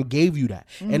LeBron gave you that.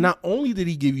 And not only did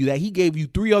he give you that, he gave you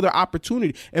 3 other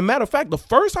opportunities. And matter of fact, the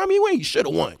first time he went, he should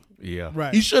have won. Yeah.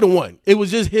 Right. He should have won. It was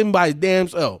just him by his damn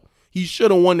self. He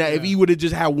should have won that if he would have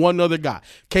just had one other guy.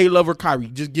 K Love or Kyrie,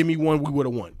 just give me one, we would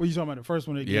have won. What are you talking about, the first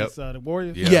one against the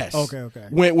Warriors? Yeah. Yes. Okay.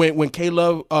 When K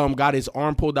Love got his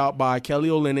arm pulled out by Kelly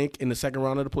Olynyk in the second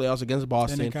round of the playoffs against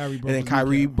Boston, and then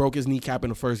Kyrie broke his kneecap in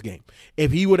the first game.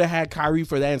 If he would have had Kyrie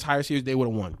for that entire series, they would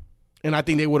have won. And I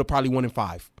think they would have probably won in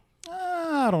 5.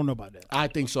 I don't know about that. I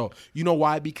think so. You know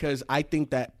why? Because I think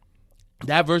that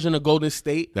version of Golden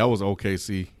State. That was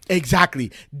OKC.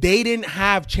 Exactly. They didn't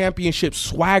have championship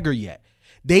swagger yet.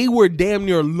 They were damn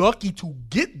near lucky to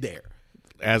get there.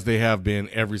 As they have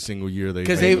been every single year they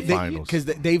made the finals. Because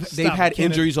they've had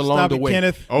injuries along the way.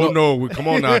 Kenneth. Oh, no. Come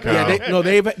on now, Kyle.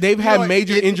 They've had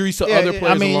major injuries to other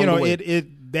players along the way.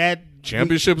 That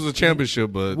championship is a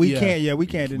championship, but we can't deny we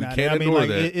can't ignore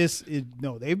that.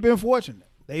 No, they've been fortunate.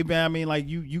 They've been.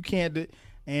 You can't.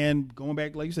 And going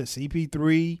back, like you said,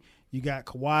 CP3. You got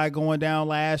Kawhi going down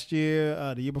last year.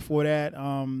 The year before that,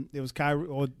 it was Kyrie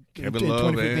or Kevin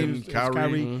Love and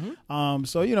Kyrie. Mm-hmm.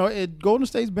 So Golden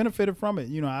State's benefited from it.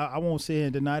 I won't sit here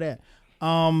and deny that.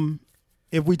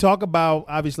 If we talk about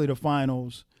obviously the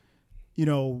finals,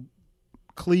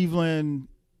 Cleveland.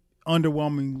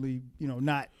 underwhelmingly,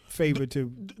 not favored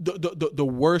to. The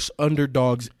worst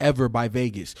underdogs ever by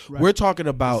Vegas. Right. We're talking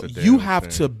about That's a you damn have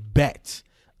shame. to bet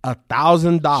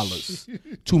 $1,000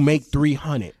 to make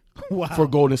 $300 Wow. for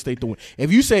Golden State to win.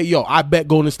 If you say, "Yo, I bet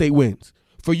Golden State wins,"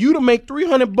 for you to make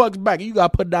 $300 back, you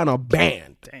got to put down a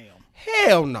band. Damn.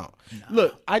 Hell no.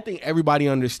 Look, I think everybody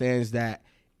understands that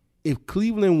if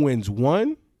Cleveland wins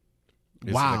one, It's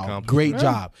an wow, accomplishment. great Yeah,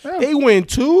 job. yeah. They win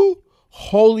two,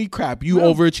 holy crap, you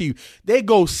overachieve. They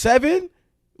go 7.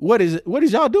 What is it? What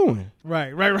is y'all doing? Right.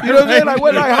 You know what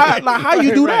I'm saying? How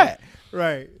you do that?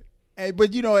 Right.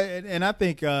 But and I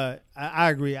think I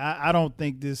agree. I don't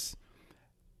think this.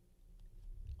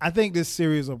 I think this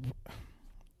series of.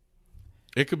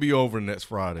 It could be over next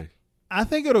Friday. I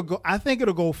think it'll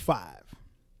go 5.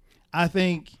 I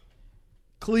think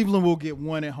Cleveland will get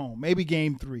one at home, maybe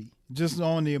game 3, just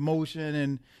on the emotion.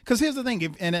 And because here's the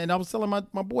thing, and I was telling my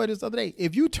boy this other day,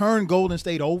 if you turn Golden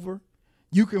State over,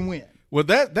 you can win. Well,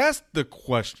 that's the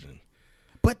question.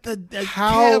 But the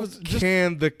How Cavs just,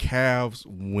 can the Cavs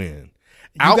win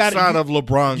You gotta- outside of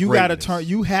LeBron? you got to greatness? turn.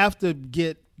 You have to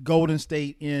get Golden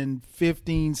State in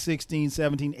 15, 16,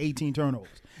 17, 18 turnovers.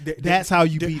 That's how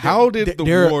you beat them. How did the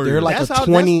They're Warriors? like That's a how-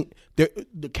 20.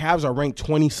 The Cavs are ranked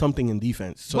 20 something in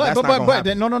defense. So that's not gonna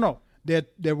happen. No.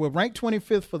 They were ranked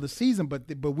 25th for the season, but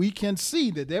we can see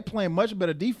that they're playing much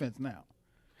better defense now.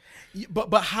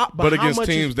 But how? but how against much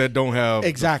teams is, that don't have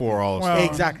exactly the 4 all Well,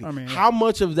 exactly. I mean, yeah. How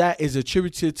much of that is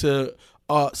attributed to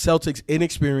Celtics'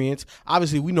 inexperience?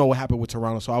 Obviously, we know what happened with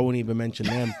Toronto, so I wouldn't even mention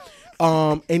them.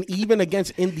 And even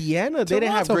against Indiana, they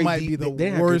didn't have Toronto great. might be the they didn't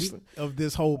have great worst defense. of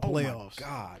this whole Oh my playoffs.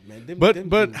 God, man! Them But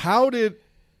dudes. how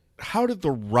did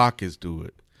the Rockets do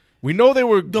it? We know they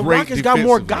were the great Rockets got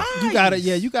more defensively.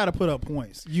 guys. You gotta put up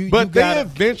points. But they gotta,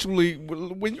 eventually,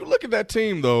 when you look at that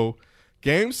team, though,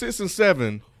 game 6 and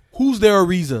 7, Who's their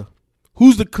Ariza?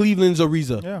 Who's the Cleveland's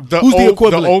Ariza? Yeah. Who's the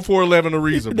equivalent? The 04-11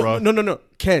 Ariza, bro. No.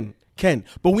 Ken.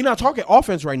 But we're not talking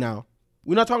offense right now.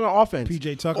 We're not talking offense.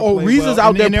 PJ Tucker Oh, played Ariza's well, out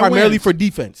and there their primarily wins. for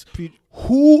defense.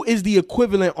 Who is the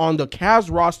equivalent on the Cavs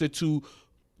roster to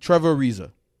Trevor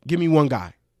Ariza? Give me one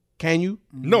guy. Can you?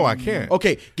 No, I can't.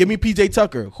 Okay, give me PJ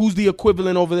Tucker. Who's the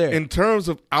equivalent over there? In terms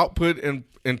of output and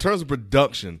in terms of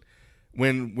production,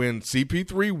 when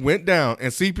CP3 went down,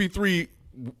 and CP3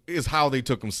 is how they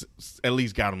took him, at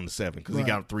least got him to 7 because he Right.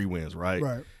 got 3 wins, right?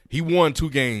 Right. He won 2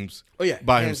 games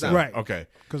by hands himself. down. Right. Okay.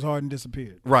 because Harden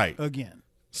disappeared. Right. Again.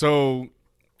 So,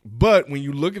 but when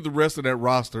you look at the rest of that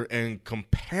roster and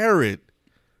compare it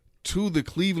to the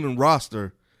Cleveland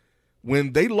roster,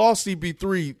 when they lost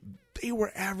CP3, they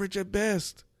were average at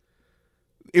best.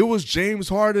 It was James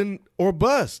Harden or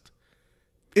bust.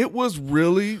 It was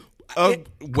really a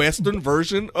Western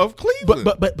version of Cleveland.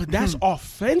 But that's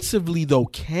offensively though,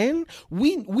 Ken.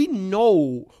 We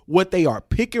know what they are: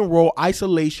 pick and roll,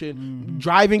 isolation,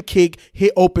 drive and kick,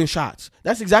 hit open shots.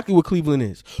 That's exactly what Cleveland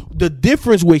is. The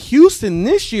difference with Houston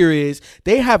this year is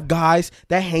they have guys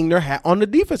that hang their hat on the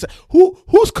defense.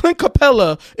 Who's Clint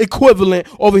Capella equivalent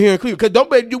over here in Cleveland?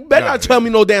 Because you better not tell me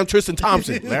no damn Tristan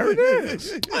Thompson. Larry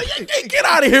Nance. Get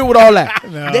out of here with all that.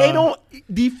 They don't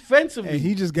defensively. And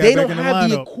he just got they back don't in the have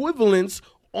the lineup. equivalents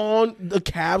on the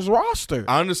Cavs roster.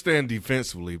 I understand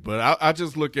defensively, but I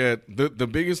just look at the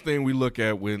biggest thing we look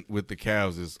at with the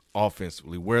Cavs is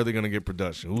offensively. Where are they going to get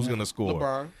production? Who's going to score?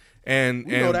 LeBron. And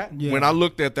We know that. when I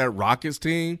looked at that Rockets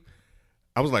team,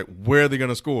 I was like, where are they going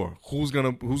to score? Who's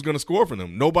gonna score for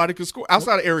them? Nobody could score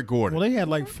outside of Eric Gordon. Well, they had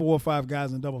like 4 or 5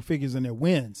 guys in double figures in their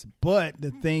wins. But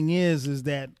the thing is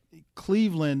that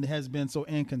Cleveland has been so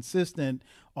inconsistent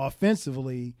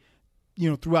offensively,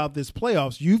 throughout this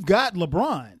playoffs. You've got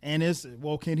LeBron, and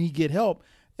can he get help?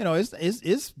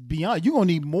 It's beyond. You're gonna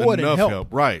need more than Enough help. help,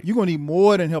 right. You're gonna need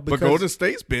more than help but because Golden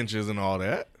State's benches and all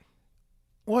that.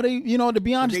 well, to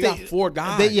be honest, they got 4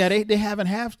 guys. They haven't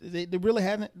they really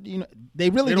haven't. They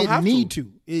really They don't didn't have need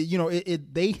to. to.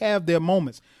 They have their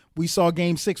moments. We saw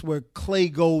Game 6 where Clay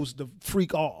goes the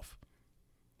freak off,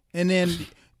 and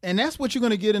that's what you're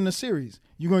going to get in the series.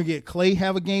 You're going to get Clay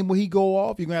have a game where he go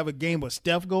off. You're going to have a game where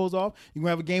Steph goes off. You're going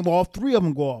to have a game where all 3 of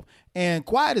them go off. And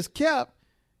quiet as kept,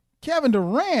 Kevin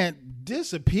Durant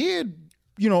disappeared.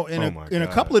 In a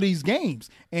couple of these games,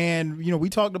 and we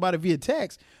talked about it via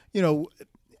text.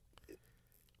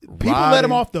 People let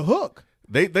him off the hook.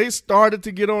 They started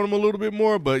to get on him a little bit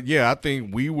more, but yeah, I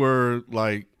think we were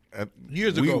like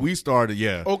Years ago. We started,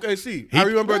 yeah. Okay, see, I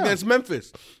remember yeah. against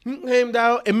Memphis. He came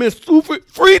down and missed 2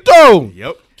 free throws.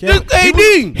 Yep. Just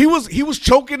AD. He was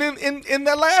choking in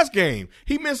that last game.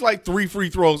 He missed like 3 free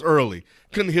throws early.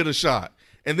 Couldn't hit a shot.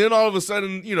 And then all of a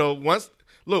sudden,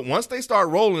 once they start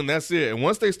rolling, that's it. And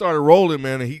once they started rolling,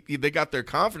 man, and they got their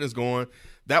confidence going,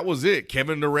 that was it.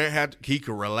 Kevin Durant he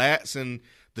could relax, and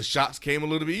the shots came a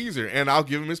little bit easier. And I'll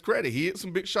give him his credit. He hit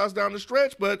some big shots down the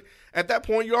stretch, but at that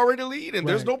point, you're already leading.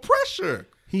 There's no pressure.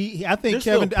 I think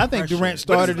Durant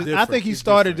started. I think he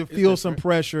started to feel some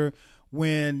pressure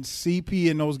when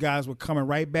CP and those guys were coming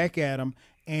right back at him,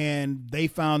 and they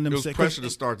found themselves. It was pressure to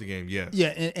start the game. Yes. Yeah,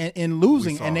 and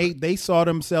losing, and they saw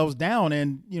themselves down,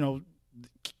 and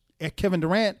Kevin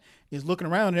Durant is looking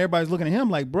around, and everybody's looking at him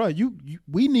like, bro,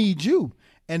 we need you.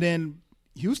 And then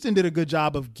Houston did a good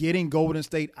job of getting Golden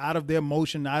State out of their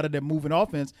motion, out of their moving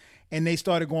offense, and they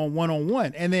started going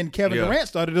one-on-one. And then Kevin Durant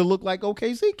started to look like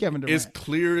OKC Kevin Durant. It's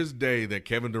clear as day that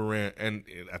Kevin Durant, and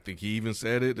I think he even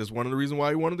said it, is one of the reasons why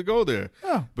he wanted to go there.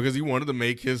 Yeah. Because he wanted to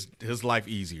make his life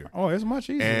easier. Oh, it's much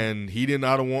easier. And he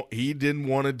didn't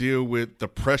want to deal with the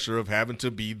pressure of having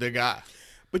to be the guy.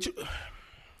 But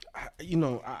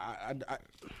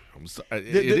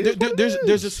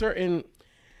there's a certain.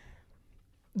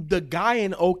 The guy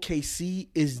in OKC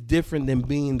is different than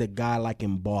being the guy like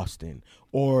in Boston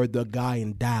or the guy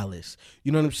in Dallas.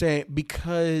 You know what I'm saying?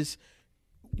 Because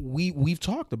we've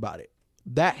talked about it.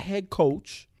 That head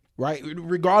coach, right?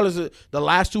 Regardless of the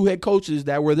last two head coaches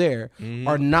that were there,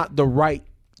 are not the right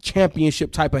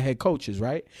championship type of head coaches,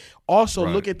 right? Also,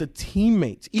 look at the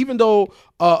teammates. Even though,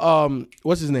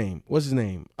 what's his name?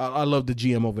 I love the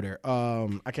GM over there.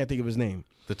 I can't think of his name.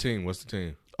 The team. What's the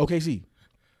team? OKC.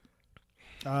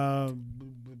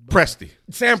 Presti.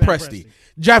 Sam Presti.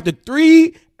 Drafted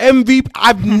 3 MVP.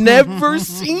 I've never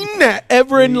seen that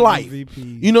ever in life.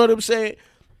 MVP. You know what I'm saying?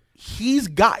 He's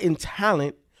gotten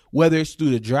talent, whether it's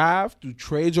through the draft, through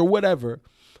trades, or whatever.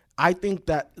 I think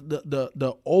that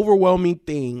the overwhelming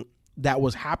thing that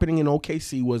was happening in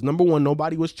OKC was, number one,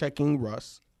 nobody was checking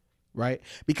Russ, right?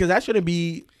 Because that shouldn't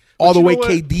be all the way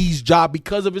KD's job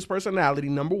because of his personality,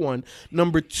 number one.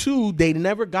 Number two, they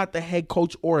never got the head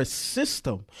coach or a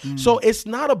system. So it's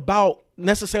not about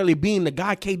necessarily being the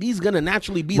guy. KD's going to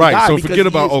naturally be the guy. Right, so forget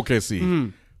about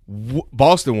OKC.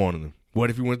 Boston wanted him. What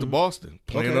if he went to Boston,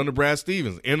 playing under Brad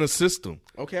Stevens, in a system?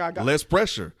 Okay, I got less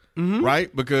pressure,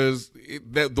 right? Because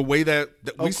the way that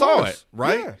we saw it,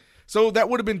 right? Yeah. So that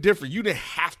would have been different. You didn't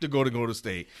have to go to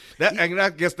State. I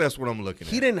guess that's what I'm looking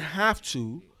at. He didn't have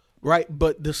to. Right,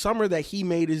 but the summer that he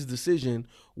made his decision,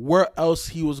 where else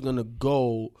he was gonna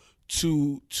go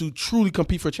to truly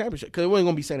compete for a championship? Because it wasn't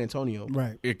gonna be San Antonio.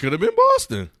 Right, it could have been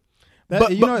Boston.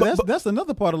 That's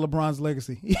another part of LeBron's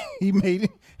legacy. He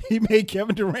made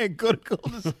Kevin Durant go to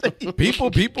Golden State.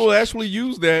 People actually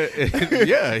use that.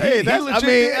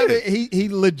 He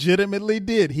legitimately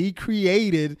did. He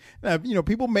created.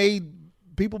 People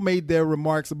made their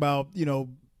remarks about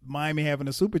Miami having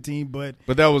a super team, but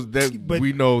that was that. But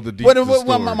we know the deep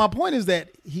story. My point is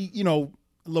that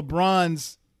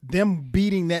LeBron's them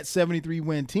beating that 73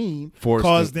 win team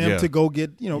caused them to go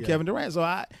get Kevin Durant. So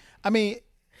I mean,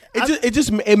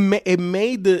 it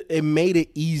made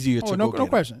it easier to no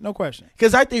question.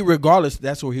 Because I think regardless,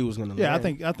 that's where he was going to. Yeah, I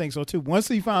think so too. Once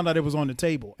he found out it was on the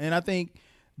table, and I think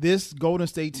this Golden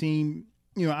State team,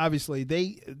 obviously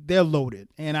they're loaded,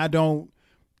 and I don't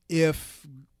if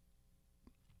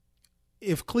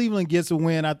Cleveland gets a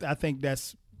win, I think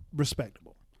that's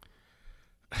respectable.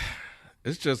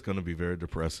 It's just going to be very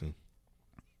depressing.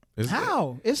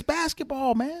 How? It's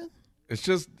basketball, man. It's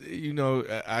just,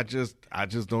 I just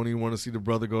don't even want to see the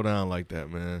brother go down like that,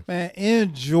 man. Man,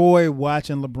 enjoy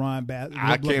watching LeBron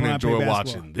basketball. I can't enjoy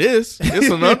watching this. It's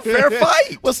an unfair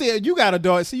fight. Well, see, you got a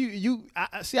dog. See,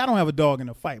 I don't have a dog in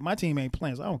a fight. My team ain't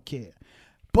playing, so I don't care.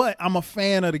 But I'm a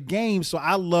fan of the game, so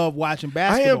I love watching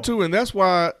basketball. I am too, and that's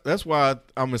why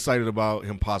I'm excited about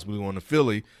him possibly going to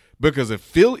Philly, because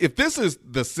if this is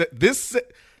this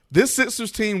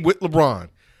Sixers team with LeBron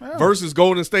versus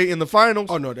Golden State in the finals,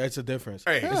 oh no, that's a difference.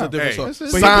 Hey, it's a difference.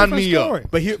 Sign me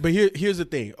up. But here's the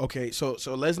thing. Okay, so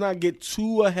let's not get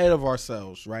too ahead of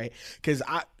ourselves, right? Because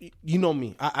you know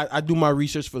me, I do my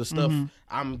research for the stuff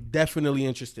I'm definitely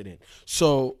interested in.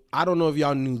 So I don't know if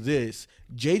y'all knew this.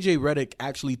 JJ Redick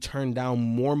actually turned down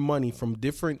more money from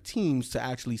different teams to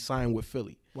actually sign with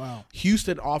Philly. Wow.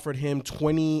 Houston offered him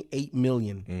 $28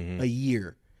 million a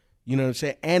year. You know what I'm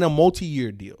saying? And a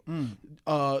multi-year deal.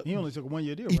 He only took a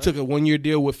 1-year deal. He took a 1-year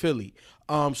deal with Philly.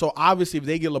 So obviously, if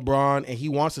they get LeBron and he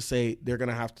wants to say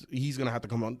he's gonna have to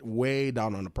come on way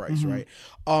down on the price, right?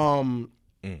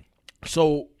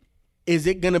 So is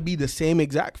it gonna be the same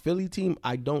exact Philly team?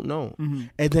 I don't know.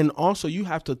 And then also you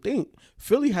have to think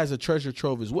Philly has a treasure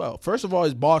trove as well. First of all,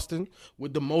 is Boston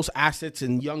with the most assets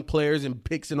and young players and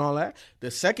picks and all that. The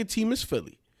second team is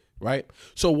Philly. Right,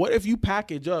 so what if you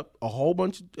package up a whole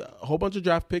bunch of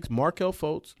draft picks, Markelle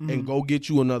Fultz, and go get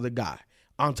you another guy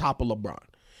on top of LeBron?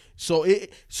 So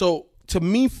to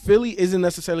me, Philly isn't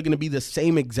necessarily going to be the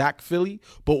same exact Philly,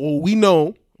 but what we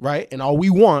know, right, and all we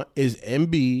want is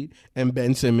Embiid and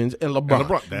Ben Simmons and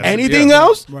LeBron. Anything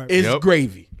else is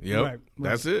gravy. Yep, Right.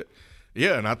 That's it.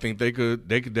 Yeah, and I think they could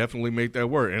definitely make that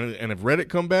work. And if Redick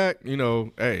come back, hey,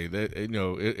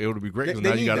 it would be great because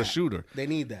now you got a shooter. They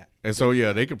need that. And so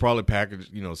they could probably package,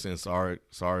 send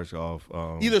Saric off.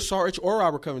 Either Saric or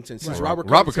Robert Covington. Since Robert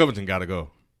Covington got to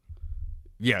go.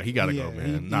 Yeah, he got to go,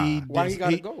 man. Why he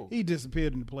got to go? He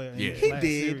disappeared in the playoffs. Yeah, he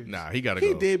did. Series. Nah, he got to go.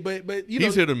 He did, but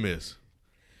he's hit or miss.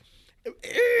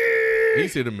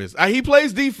 He's hit or miss. He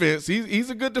plays defense. He's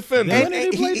a good defender. And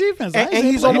he play defense. And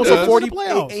he's almost a 40.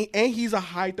 And he's a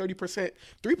high 30%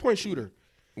 3-point shooter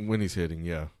When he's hitting,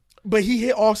 yeah. But he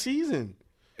hit all season.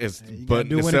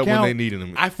 But except when they needed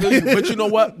him. I feel you, but you know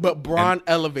what? But Bron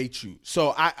elevates you,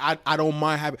 so I don't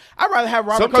mind having. I'd rather have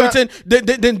Robert Covington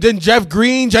than Jeff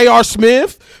Green, J.R.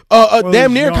 Smith,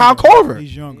 damn near Kyle Korver.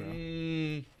 He's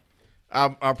younger.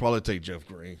 I'll probably take Jeff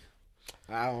Green.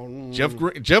 I don't.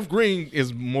 Jeff Green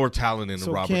is more talented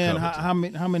than Robert Ken,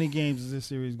 Covington. how many games is this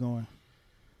series going?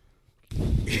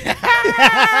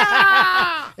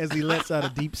 As he lets out a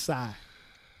deep sigh.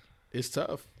 It's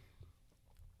tough.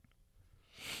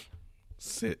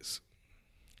 6.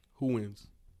 Who wins?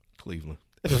 Cleveland.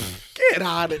 Get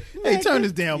out of it. Hey, turn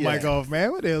this damn mic off,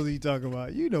 man. What the hell are you talking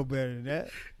about? You know better than that.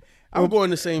 I'm going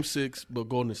the same 6, but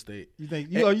Golden State. You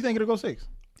think it'll go 6?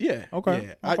 Yeah.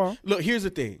 Okay. Yeah. Look, here's the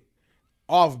thing.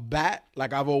 Off bat,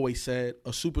 like I've always said, a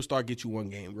superstar gets you one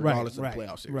game, regardless of the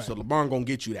playoff series. Right. So LeBron gonna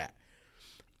get you that.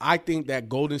 I think that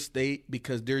Golden State,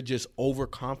 because they're just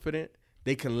overconfident,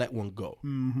 they can let one go.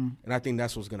 Mm-hmm. And I think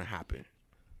that's what's gonna happen.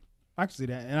 I can see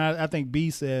that. And I think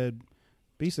B said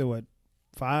what,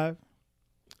 5?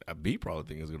 B probably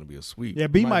think it's gonna be a sweep. Yeah,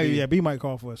 B might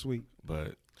call for a sweep.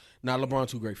 But now LeBron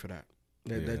too great for that.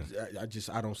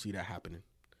 I don't see that happening.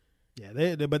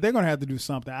 Yeah, but they're gonna have to do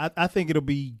something. I think it'll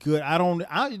be good.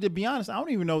 To be honest, I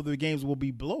don't even know if the games will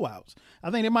be blowouts. I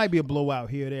think there might be a blowout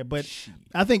here or there, but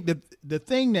I think the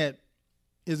thing that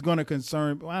is going to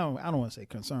concern. Well, I don't want to say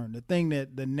concern. The thing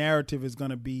that the narrative is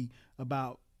going to be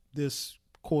about this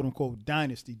quote unquote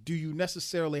dynasty. Do you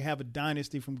necessarily have a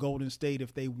dynasty from Golden State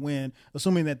if they win,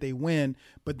 assuming that they win?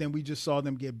 But then we just saw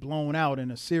them get blown out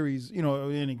in a series, in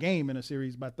a game in a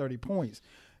series by 30 points.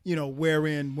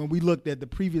 Wherein when we looked at the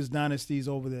previous dynasties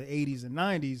over the 80s and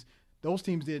 90s, those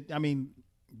teams did. I mean,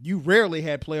 you rarely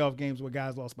had playoff games where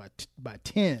guys lost by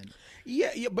 10.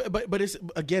 Yeah, but it's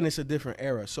a different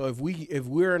era. So if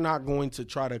we're not going to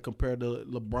try to compare the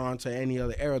LeBron to any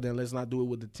other era, then let's not do it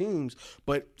with the teams.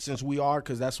 But since we are,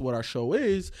 because that's what our show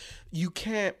is, you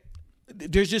can't.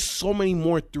 There's just so many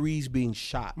more threes being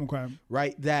shot. Okay,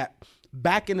 right? That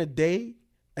back in the day,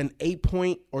 an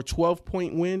 8-point or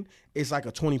 12-point win is like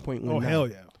a 20-point win. Oh, now. hell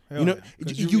yeah.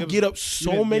 You get up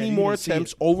so many more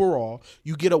attempts overall.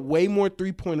 You get up way more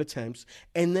 3-point attempts,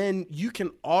 and then you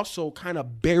can also kind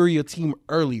of bury a team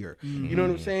earlier. Mm-hmm. You know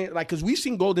what I'm saying? Like, because we've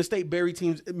seen Golden State bury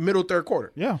teams middle third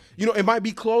quarter. Yeah, it might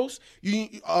be close.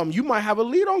 You might have a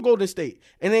lead on Golden State,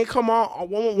 and then come on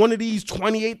one of these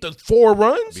 28-4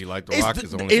 runs. Be like the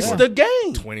Rockets. It's the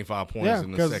game. 25 points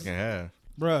in the second half.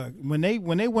 Bruh, when they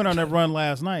went on that run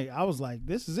last night, I was like,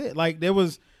 this is it. Like, there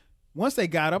was once they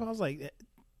got up, I was like,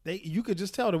 you could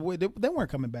just tell they weren't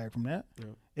coming back from that. Yeah.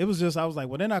 It was just I was like,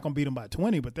 well, they're not going to beat them by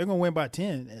 20, but they're going to win by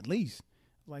 10 at least.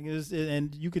 Like,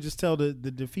 and you could just tell the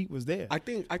defeat was there. I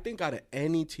think out of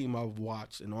any team I've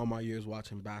watched in all my years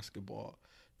watching basketball,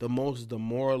 the most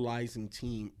demoralizing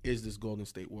team is this Golden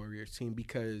State Warriors team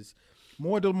because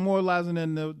more demoralizing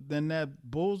than that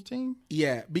Bulls team.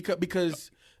 Yeah,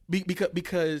 because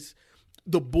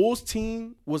the Bulls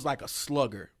team was like a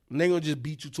slugger. And they're going to just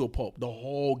beat you to a pulp the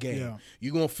whole game. Yeah.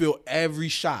 You're going to feel every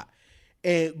shot.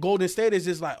 And Golden State is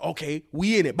just like, okay,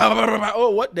 we in it. Bah, bah, bah, bah. Oh,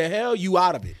 what the hell? You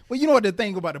out of it. Well, you know what the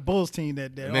thing about the Bulls team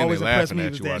that always impressed me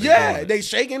was that. They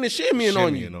shaking and shimmying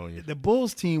on you. The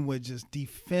Bulls team would just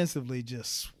defensively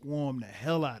just swarm the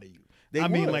hell out of you.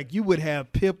 Like you would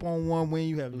have Pip on one wing,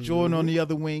 you have Jordan on the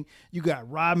other wing, you got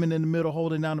Rodman in the middle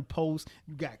holding down the post,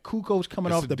 you got Kukoc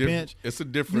coming off the bench. It's a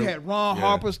different. You had Ron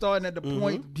Harper starting at the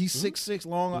point. He's 6'6"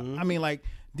 long. I mean, like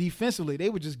defensively, they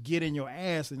would just get in your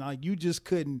ass, and like you just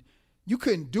couldn't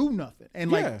do nothing.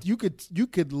 And like you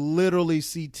could literally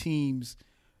see teams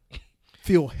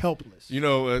feel helpless.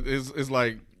 It's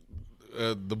like.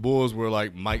 The Bulls were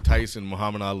like Mike Tyson,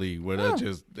 Muhammad Ali, where they're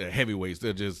just heavyweights.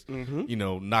 They're just,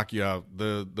 knock you out.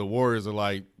 The Warriors are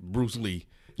like Bruce Lee,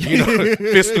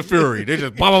 Fist of Fury. They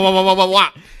just blah, blah, blah, blah, blah,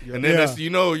 blah. And then that's, you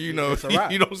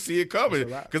don't see it coming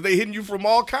because they hitting you from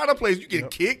all kind of places. You get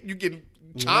kicked, you get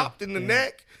chopped in the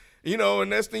neck. You know, and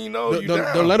next thing you know, you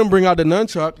down. Don't let them bring out the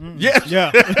nunchuck.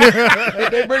 Yeah.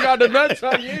 If they bring out the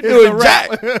nunchuck, you ain't It's doing a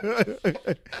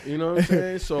jack. You know what I'm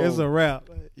saying? So It's a wrap.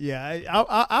 Yeah,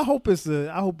 I hope it's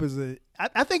a.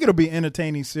 I think it'll be an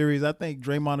entertaining series. I think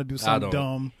Draymond will do something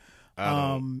dumb.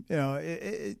 You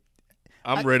know,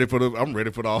 I'm ready for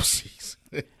the off season.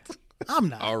 I'm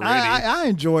not. Already.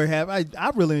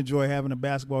 I really enjoy having a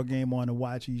basketball game on to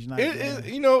watch each night.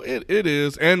 It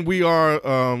is, and we are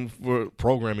for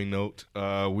programming note.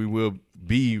 We will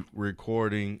be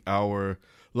recording our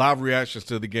live reactions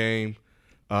to the game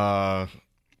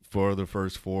for the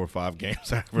first 4 or 5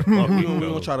 games. We're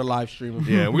gonna try to live stream them.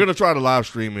 Yeah, we're gonna try to live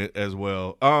stream it as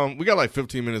well. We got like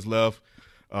 15 minutes left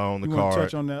on the you card.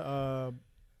 Touch on the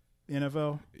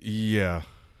NFL. Yeah,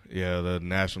 the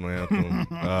national anthem.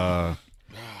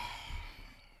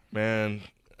 Man,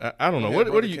 I don't know.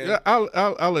 What do you?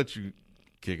 I'll let you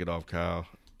kick it off, Kyle.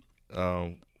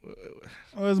 Well,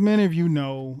 as many of you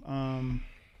know,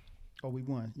 we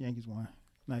won. Yankees won.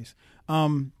 Nice.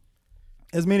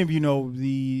 As many of you know,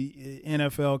 the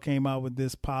NFL came out with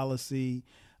this policy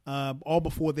all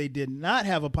before they did not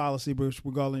have a policy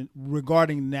regarding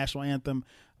the national anthem.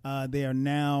 They are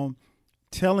now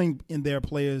telling in their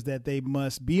players that they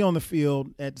must be on the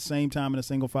field at the same time in a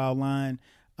single file line,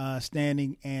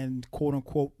 standing and quote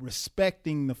unquote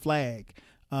respecting the flag.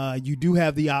 You do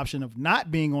have the option of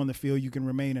not being on the field. You can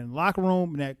remain in the locker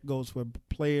room, and that goes for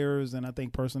players and I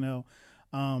think personnel,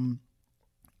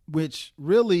 which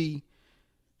really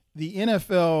the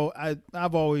NFL,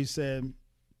 I've always said,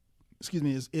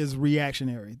 is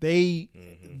reactionary.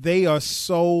 They are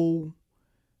so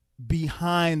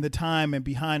behind the time and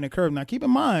behind the curve. Now, keep in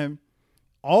mind,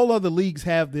 all other leagues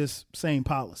have this same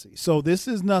policy. So this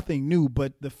is nothing new,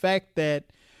 but the fact that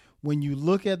when you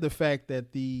look at the fact that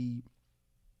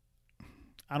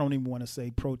I don't even want to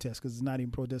say protest because it's not even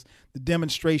protest, the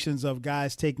demonstrations of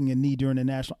guys taking a knee during the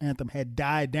national anthem had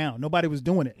died down. Nobody was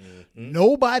doing it. Mm-hmm.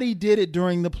 Nobody did it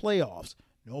during the playoffs.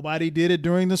 Nobody did it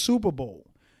during the Super Bowl.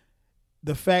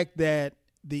 The fact that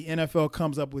the NFL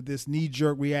comes up with this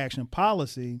knee-jerk reaction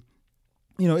policy,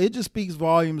 it just speaks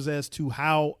volumes as to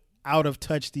how out of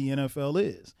touch the NFL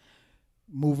is.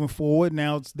 Moving forward,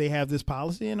 now they have this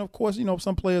policy, and of course,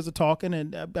 some players are talking,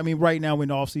 and right now we're in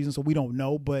the offseason, so we don't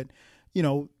know, but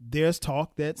there's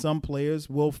talk that some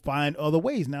players will find other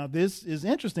ways. Now, this is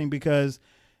interesting because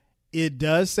it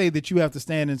does say that you have to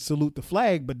stand and salute the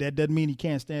flag, but that doesn't mean you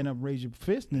can't stand up and raise your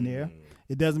fist in the air.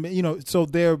 It doesn't mean, so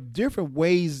there are different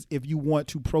ways if you want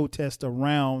to protest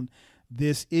around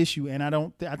this issue. And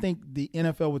I think the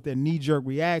NFL with their knee-jerk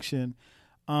reaction,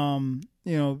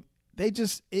 they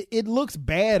just, it looks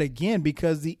bad again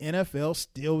because the NFL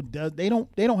still does, they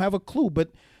don't have a clue.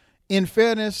 But in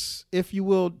fairness, if you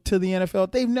will, to the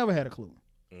NFL, they've never had a clue,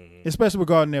 especially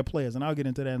regarding their players. And I'll get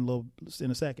into that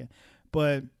in a second.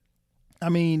 But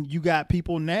you got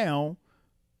people now,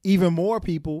 even more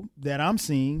people that I'm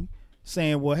seeing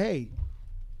saying, well, hey,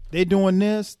 they're doing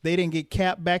this. They didn't get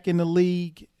Cap back in the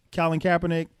league. Colin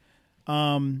Kaepernick,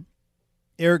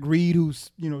 Eric Reed,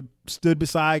 who's, stood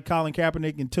beside Colin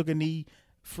Kaepernick and took a knee,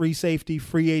 free safety,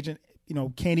 free agent,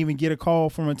 can't even get a call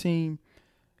from a team.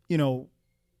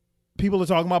 People are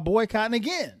talking about boycotting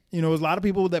again. There's a lot of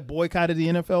people that boycotted the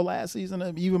NFL last season,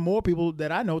 and even more people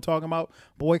that I know talking about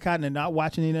boycotting and not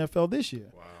watching the NFL this year.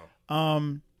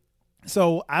 Wow.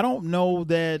 So I don't know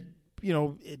that,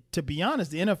 to be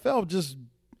honest, the NFL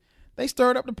they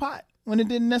stirred up the pot when it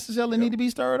didn't necessarily need to be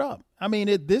stirred up.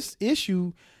 This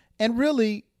issue, and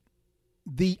really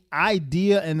the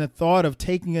idea and the thought of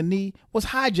taking a knee was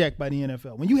hijacked by the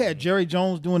NFL. When you had Jerry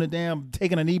Jones doing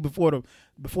taking a knee before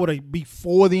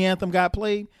the anthem got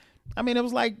played, it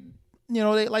was like,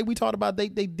 like we talked about, they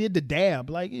did the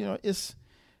dab. Like, it's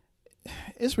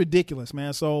ridiculous,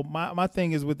 man. So my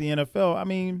thing is with the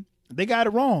NFL, they got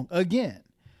it wrong again.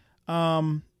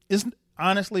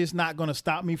 It's not going to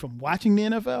stop me from watching the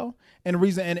NFL. And the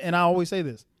reason, and I always say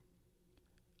this,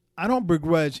 I don't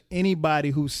begrudge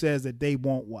anybody who says that they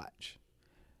won't watch.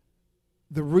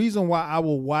 The reason why I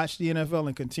will watch the NFL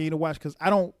and continue to watch, because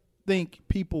I don't think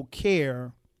people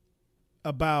care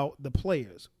about the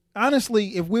players.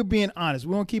 Honestly, if we're being honest,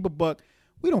 we don't keep a buck,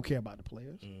 we don't care about the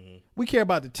players. Mm-hmm. We care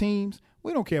about the teams.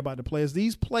 We don't care about the players.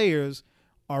 These players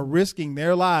are risking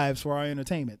their lives for our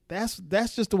entertainment. That's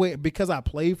just the way, because I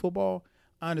play football,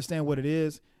 I understand what it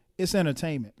is. It's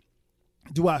entertainment.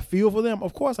 Do I feel for them?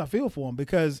 Of course I feel for them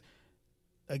because,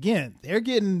 again, they're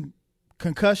getting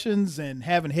concussions and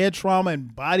having head trauma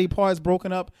and body parts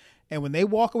broken up. And when they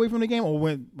walk away from the game, or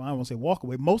I don't want to say walk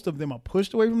away, most of them are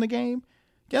pushed away from the game.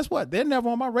 Guess what? They're never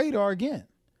on my radar again,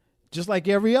 just like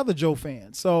every other Joe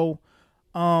fan. So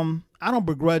I don't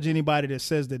begrudge anybody that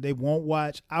says that they won't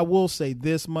watch. I will say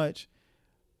this much.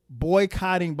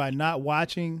 Boycotting by not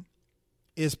watching,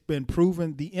 it's been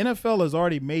proven. The NFL has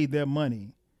already made their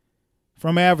money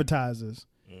from advertisers.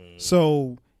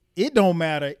 So it don't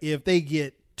matter if they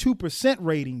get 2%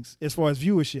 ratings as far as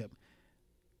viewership.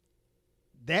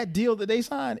 That deal that they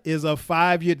signed is a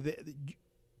 5-year.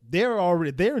 They're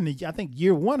in the, I think,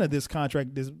 year one of this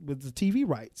contract with the TV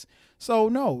rights. So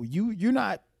no, you're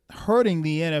not hurting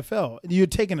the NFL. You're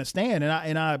taking a stand,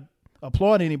 and I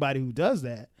applaud anybody who does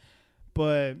that.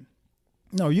 But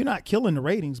no, you're not killing the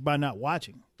ratings by not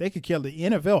watching. They could kill the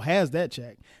NFL has that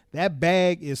check. That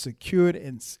bag is secured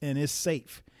and it's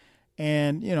safe.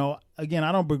 And again,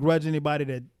 I don't begrudge anybody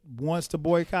that wants to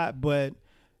boycott, but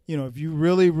if you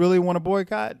really, really want to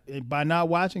boycott by not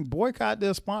watching, boycott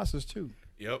their sponsors too.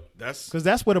 Yep, because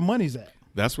that's where the money's at.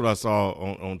 That's what I saw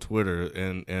on Twitter,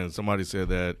 and somebody said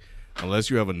that unless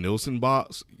you have a Nielsen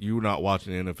box, you not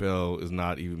watching the NFL is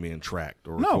not even being tracked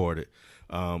or recorded.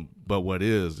 But what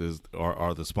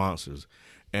are the sponsors,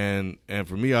 and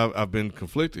for me, I've been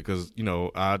conflicted because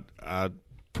I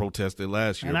protested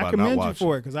last year and about not watching. I commend you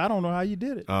for it because I don't know how you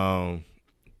did it.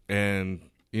 And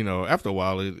after a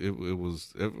while,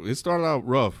 it started out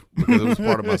rough because it was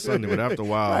part of my Sunday, but after a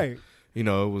while, right. It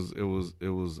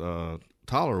was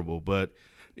tolerable. But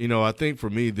I think for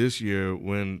me this year,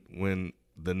 when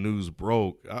the news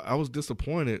broke, I was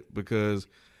disappointed because,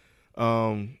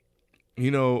 on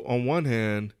one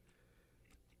hand,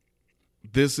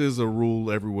 this is a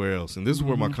rule everywhere else, and this is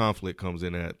where my conflict comes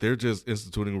in at. They're just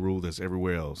instituting a rule that's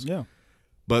everywhere else. Yeah,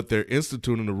 but they're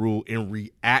instituting the rule in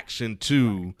reaction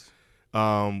to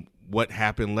what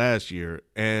happened last year,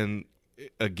 and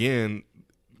again,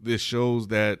 this shows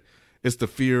that it's the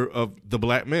fear of the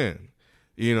black man.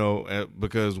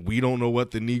 Because we don't know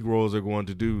what the Negroes are going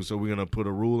to do, so we're going to put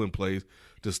a rule in place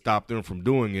to stop them from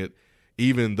doing it,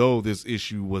 even though this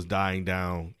issue was dying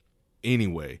down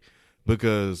anyway.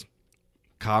 Because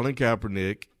Colin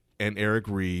Kaepernick and Eric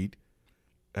Reed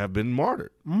have been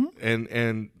martyred,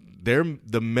 and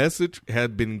the message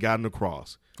had been gotten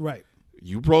across. Right.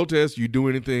 You protest, you do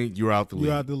anything, you're out the league.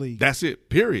 You're out the league. That's it.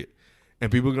 Period.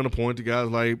 And people are going to point to guys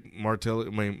like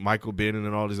Michael Bennett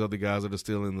and all these other guys that are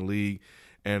still in the league.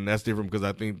 And that's different because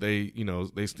I think they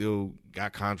still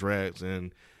got contracts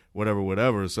and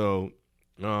whatever. So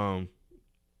they'll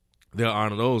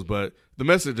honor those. But the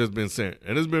message has been sent,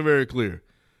 and it's been very clear.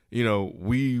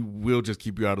 We will just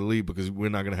keep you out of the league because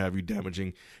we're not going to have you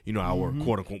damaging, our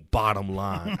quote unquote bottom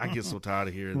line. I get so tired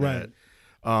of hearing right.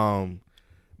 that.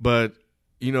 But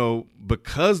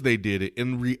because they did it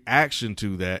in reaction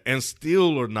to that, and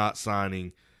still are not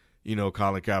signing,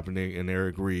 Colin Kaepernick and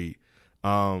Eric Reed.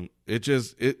 It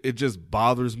just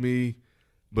bothers me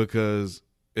because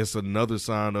it's another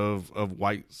sign of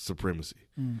white supremacy,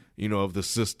 of the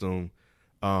system,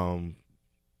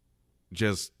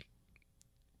 just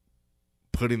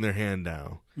putting their hand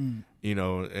down,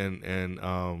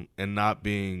 and not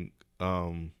being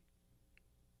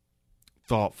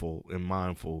thoughtful and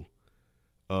mindful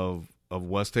of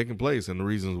what's taking place and the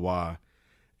reasons why,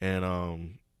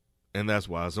 and that's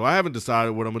why. So I haven't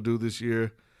decided what I'm gonna do this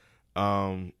year.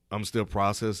 I'm still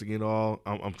processing it all.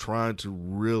 I'm trying to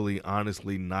really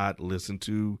honestly not listen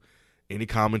to any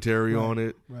commentary on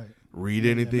it, read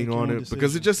anything on it,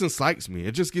 because it just incites me.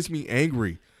 It just gets me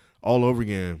angry all over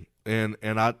again. And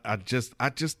I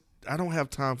don't have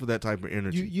time for that type of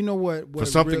energy. You know what for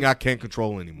something really, I can't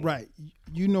control anymore. Right.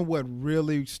 You know what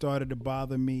really started to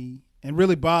bother me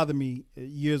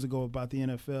years ago about the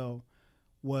NFL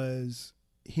was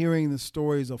hearing the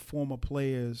stories of former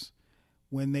players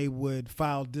when they would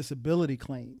file disability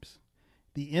claims.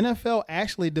 The NFL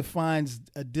actually defines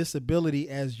a disability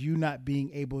as you not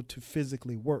being able to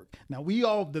physically work. Now,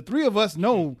 the three of us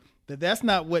know that that's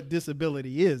not what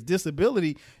disability is.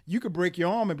 Disability, you could break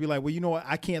your arm and be like, well, you know what,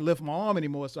 I can't lift my arm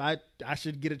anymore, so I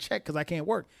should get a check because I can't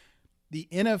work. The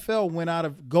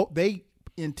NFL they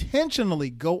intentionally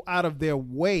go out of their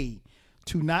way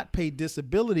to not pay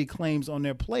disability claims on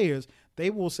their players. They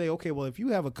will say, okay, well, if you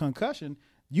have a concussion,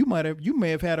 you may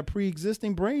have had a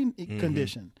pre-existing brain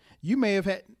condition. You may have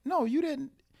had you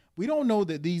didn't. We don't know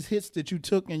that these hits that you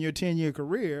took in your 10-year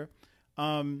career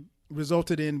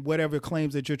resulted in whatever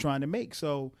claims that you're trying to make.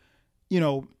 So,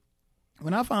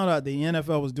 when I found out the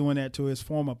NFL was doing that to its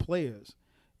former players,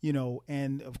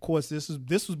 and of course this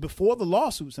was before the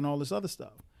lawsuits and all this other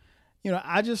stuff.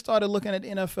 I just started looking at the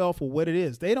NFL for what it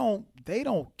is. They don't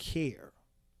care,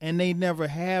 and they never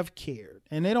have cared,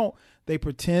 and they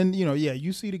pretend.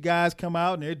 You see the guys come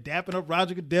out and they're dapping up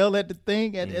Roger Goodell at the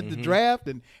thing at the draft,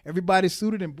 and everybody's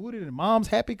suited and booted, and mom's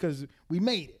happy because we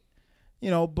made it.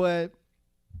 But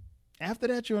After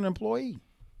that, you're an employee.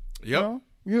 Yep.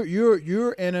 You know?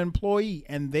 You're an employee,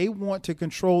 and they want to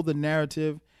control the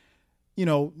narrative.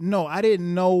 No, I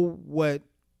didn't know what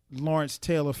Lawrence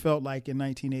Taylor felt like in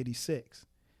 1986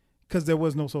 because there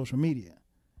was no social media.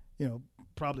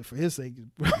 Probably for his sake,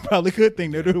 probably a good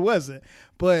thing that it wasn't.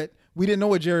 But we didn't know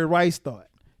what Jerry Rice thought.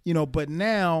 But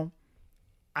now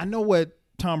I know what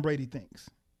Tom Brady thinks.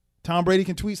 Tom Brady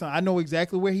can tweet something. I know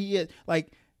exactly where he is.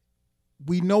 Like,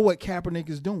 we know what Kaepernick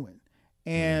is doing.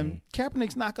 And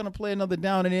Kaepernick's not going to play another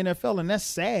down in the NFL, and that's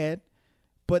sad.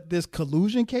 But this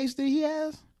collusion case that he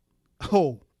has,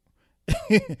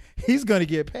 he's going to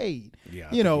get paid. Yeah,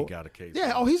 he got a case.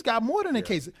 Yeah, he's got more than a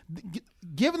case.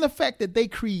 Given the fact that they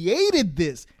created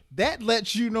this, that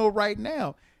lets you know right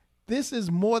now, this is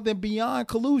more than beyond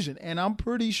collusion. And I'm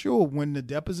pretty sure when the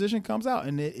deposition comes out,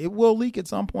 and it will leak at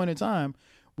some point in time,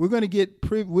 we're going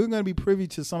to be privy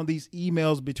to some of these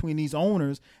emails between these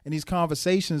owners and these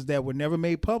conversations that were never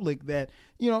made public. That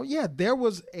there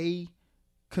was a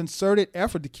concerted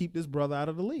effort to keep this brother out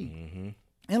of the league. Mm-hmm.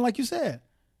 And like you said,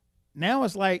 now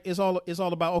it's like it's all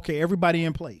about everybody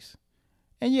in place.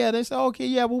 And they say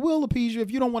we'll appease you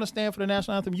if you don't want to stand for the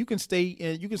national anthem. You can stay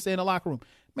in the locker room,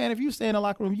 man. If you stay in the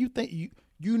locker room, you think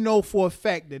you know for a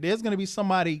fact that there's going to be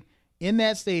somebody in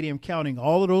that stadium counting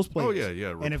all of those players. Oh,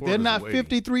 yeah. And if they're not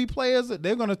 53 players,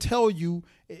 they're going to tell you.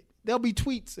 There'll be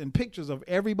tweets and pictures of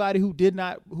everybody who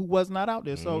was not out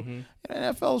there. So the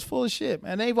NFL is full of shit,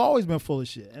 man. They've always been full of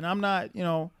shit. And I'm not.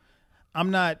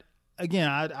 Again,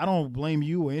 I don't blame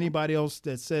you or anybody else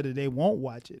that said that they won't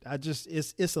watch it.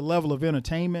 It's a level of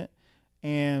entertainment,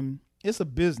 and it's a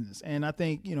business. And I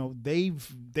think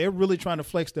they're really trying to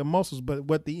flex their muscles. But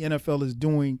what the NFL is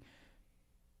doing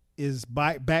is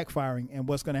backfiring, and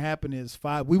what's going to happen is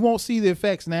we won't see the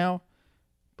effects now,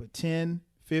 but 10,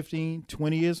 15,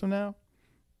 20 years from now,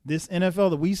 this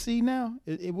NFL that we see now,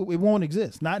 it won't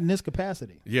exist, not in this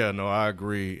capacity. Yeah, no, I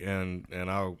agree, and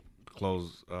I'll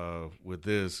close with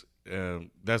this.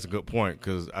 That's a good point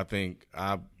because I think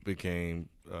I became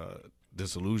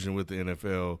disillusioned with the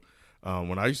NFL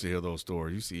when I used to hear those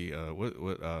stories. You see,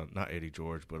 not Eddie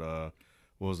George, but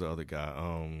what was the other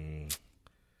guy?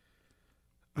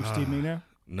 Steve McNair?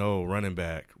 No, running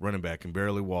back can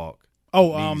barely walk.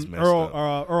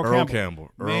 Earl Campbell.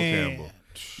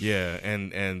 Yeah,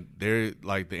 and they're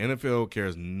like the NFL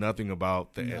cares nothing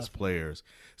about the S players.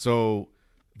 So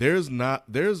there's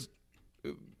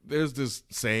this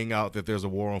saying out that there's a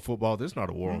war on football. There's not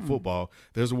a war on football.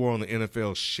 There's a war on the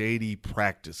NFL's shady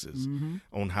practices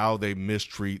on how they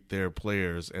mistreat their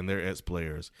players and their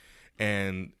ex-players.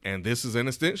 And this is an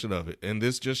extension of it. And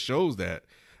this just shows that.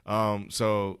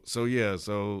 So as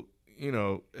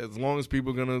long as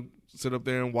people are going to sit up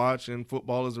there and watch and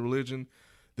football is a religion,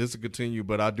 this will continue.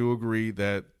 But I do agree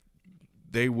that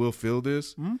they will feel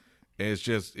this. Mm-hmm. It's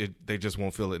just they just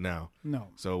won't feel it now. No.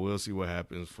 So we'll see what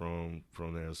happens from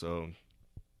there. So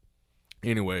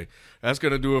anyway, that's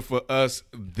gonna do it for us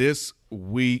this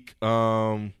week.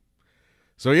 So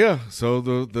the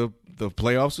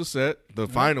playoffs are set. The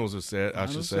finals are set, I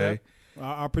should say.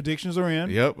 Our predictions are in.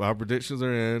 Yep, our predictions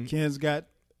are in. Ken's got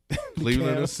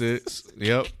Cleveland in 6.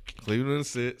 Yep, Cleveland in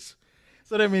 6.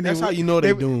 So that means that's how you know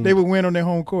they're doomed. They would win on their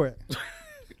home court.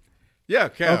 Yeah,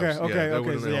 Cavs. Okay.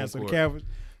 So the Cavs.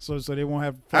 So they won't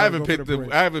have. I haven't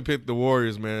picked the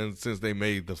Warriors, man, since they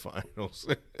made the finals.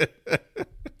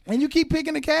 And you keep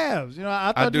picking the Cavs.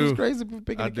 I thought it was crazy for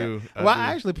picking the Cavs.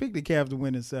 I actually picked the Cavs to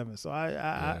win in 7. So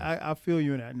I feel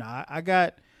you in that. No,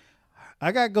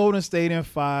 I got Golden State in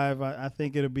 5. I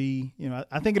think it'll be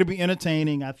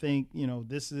entertaining. I think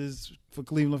this is for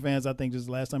Cleveland fans. I think this is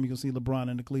the last time you can see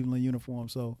LeBron in the Cleveland uniform.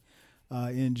 So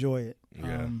enjoy it.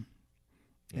 Yeah.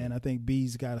 And I think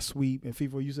B's got a sweep. And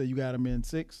FIFO, you said you got him in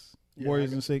 6? Yeah,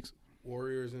 Warriors in 6?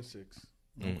 Warriors in 6.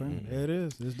 Okay, there it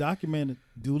is. It's documented,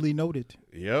 duly noted.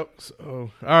 Yep. So,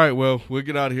 all right, well, we'll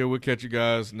get out of here. We'll catch you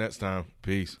guys next time.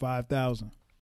 Peace. 5,000.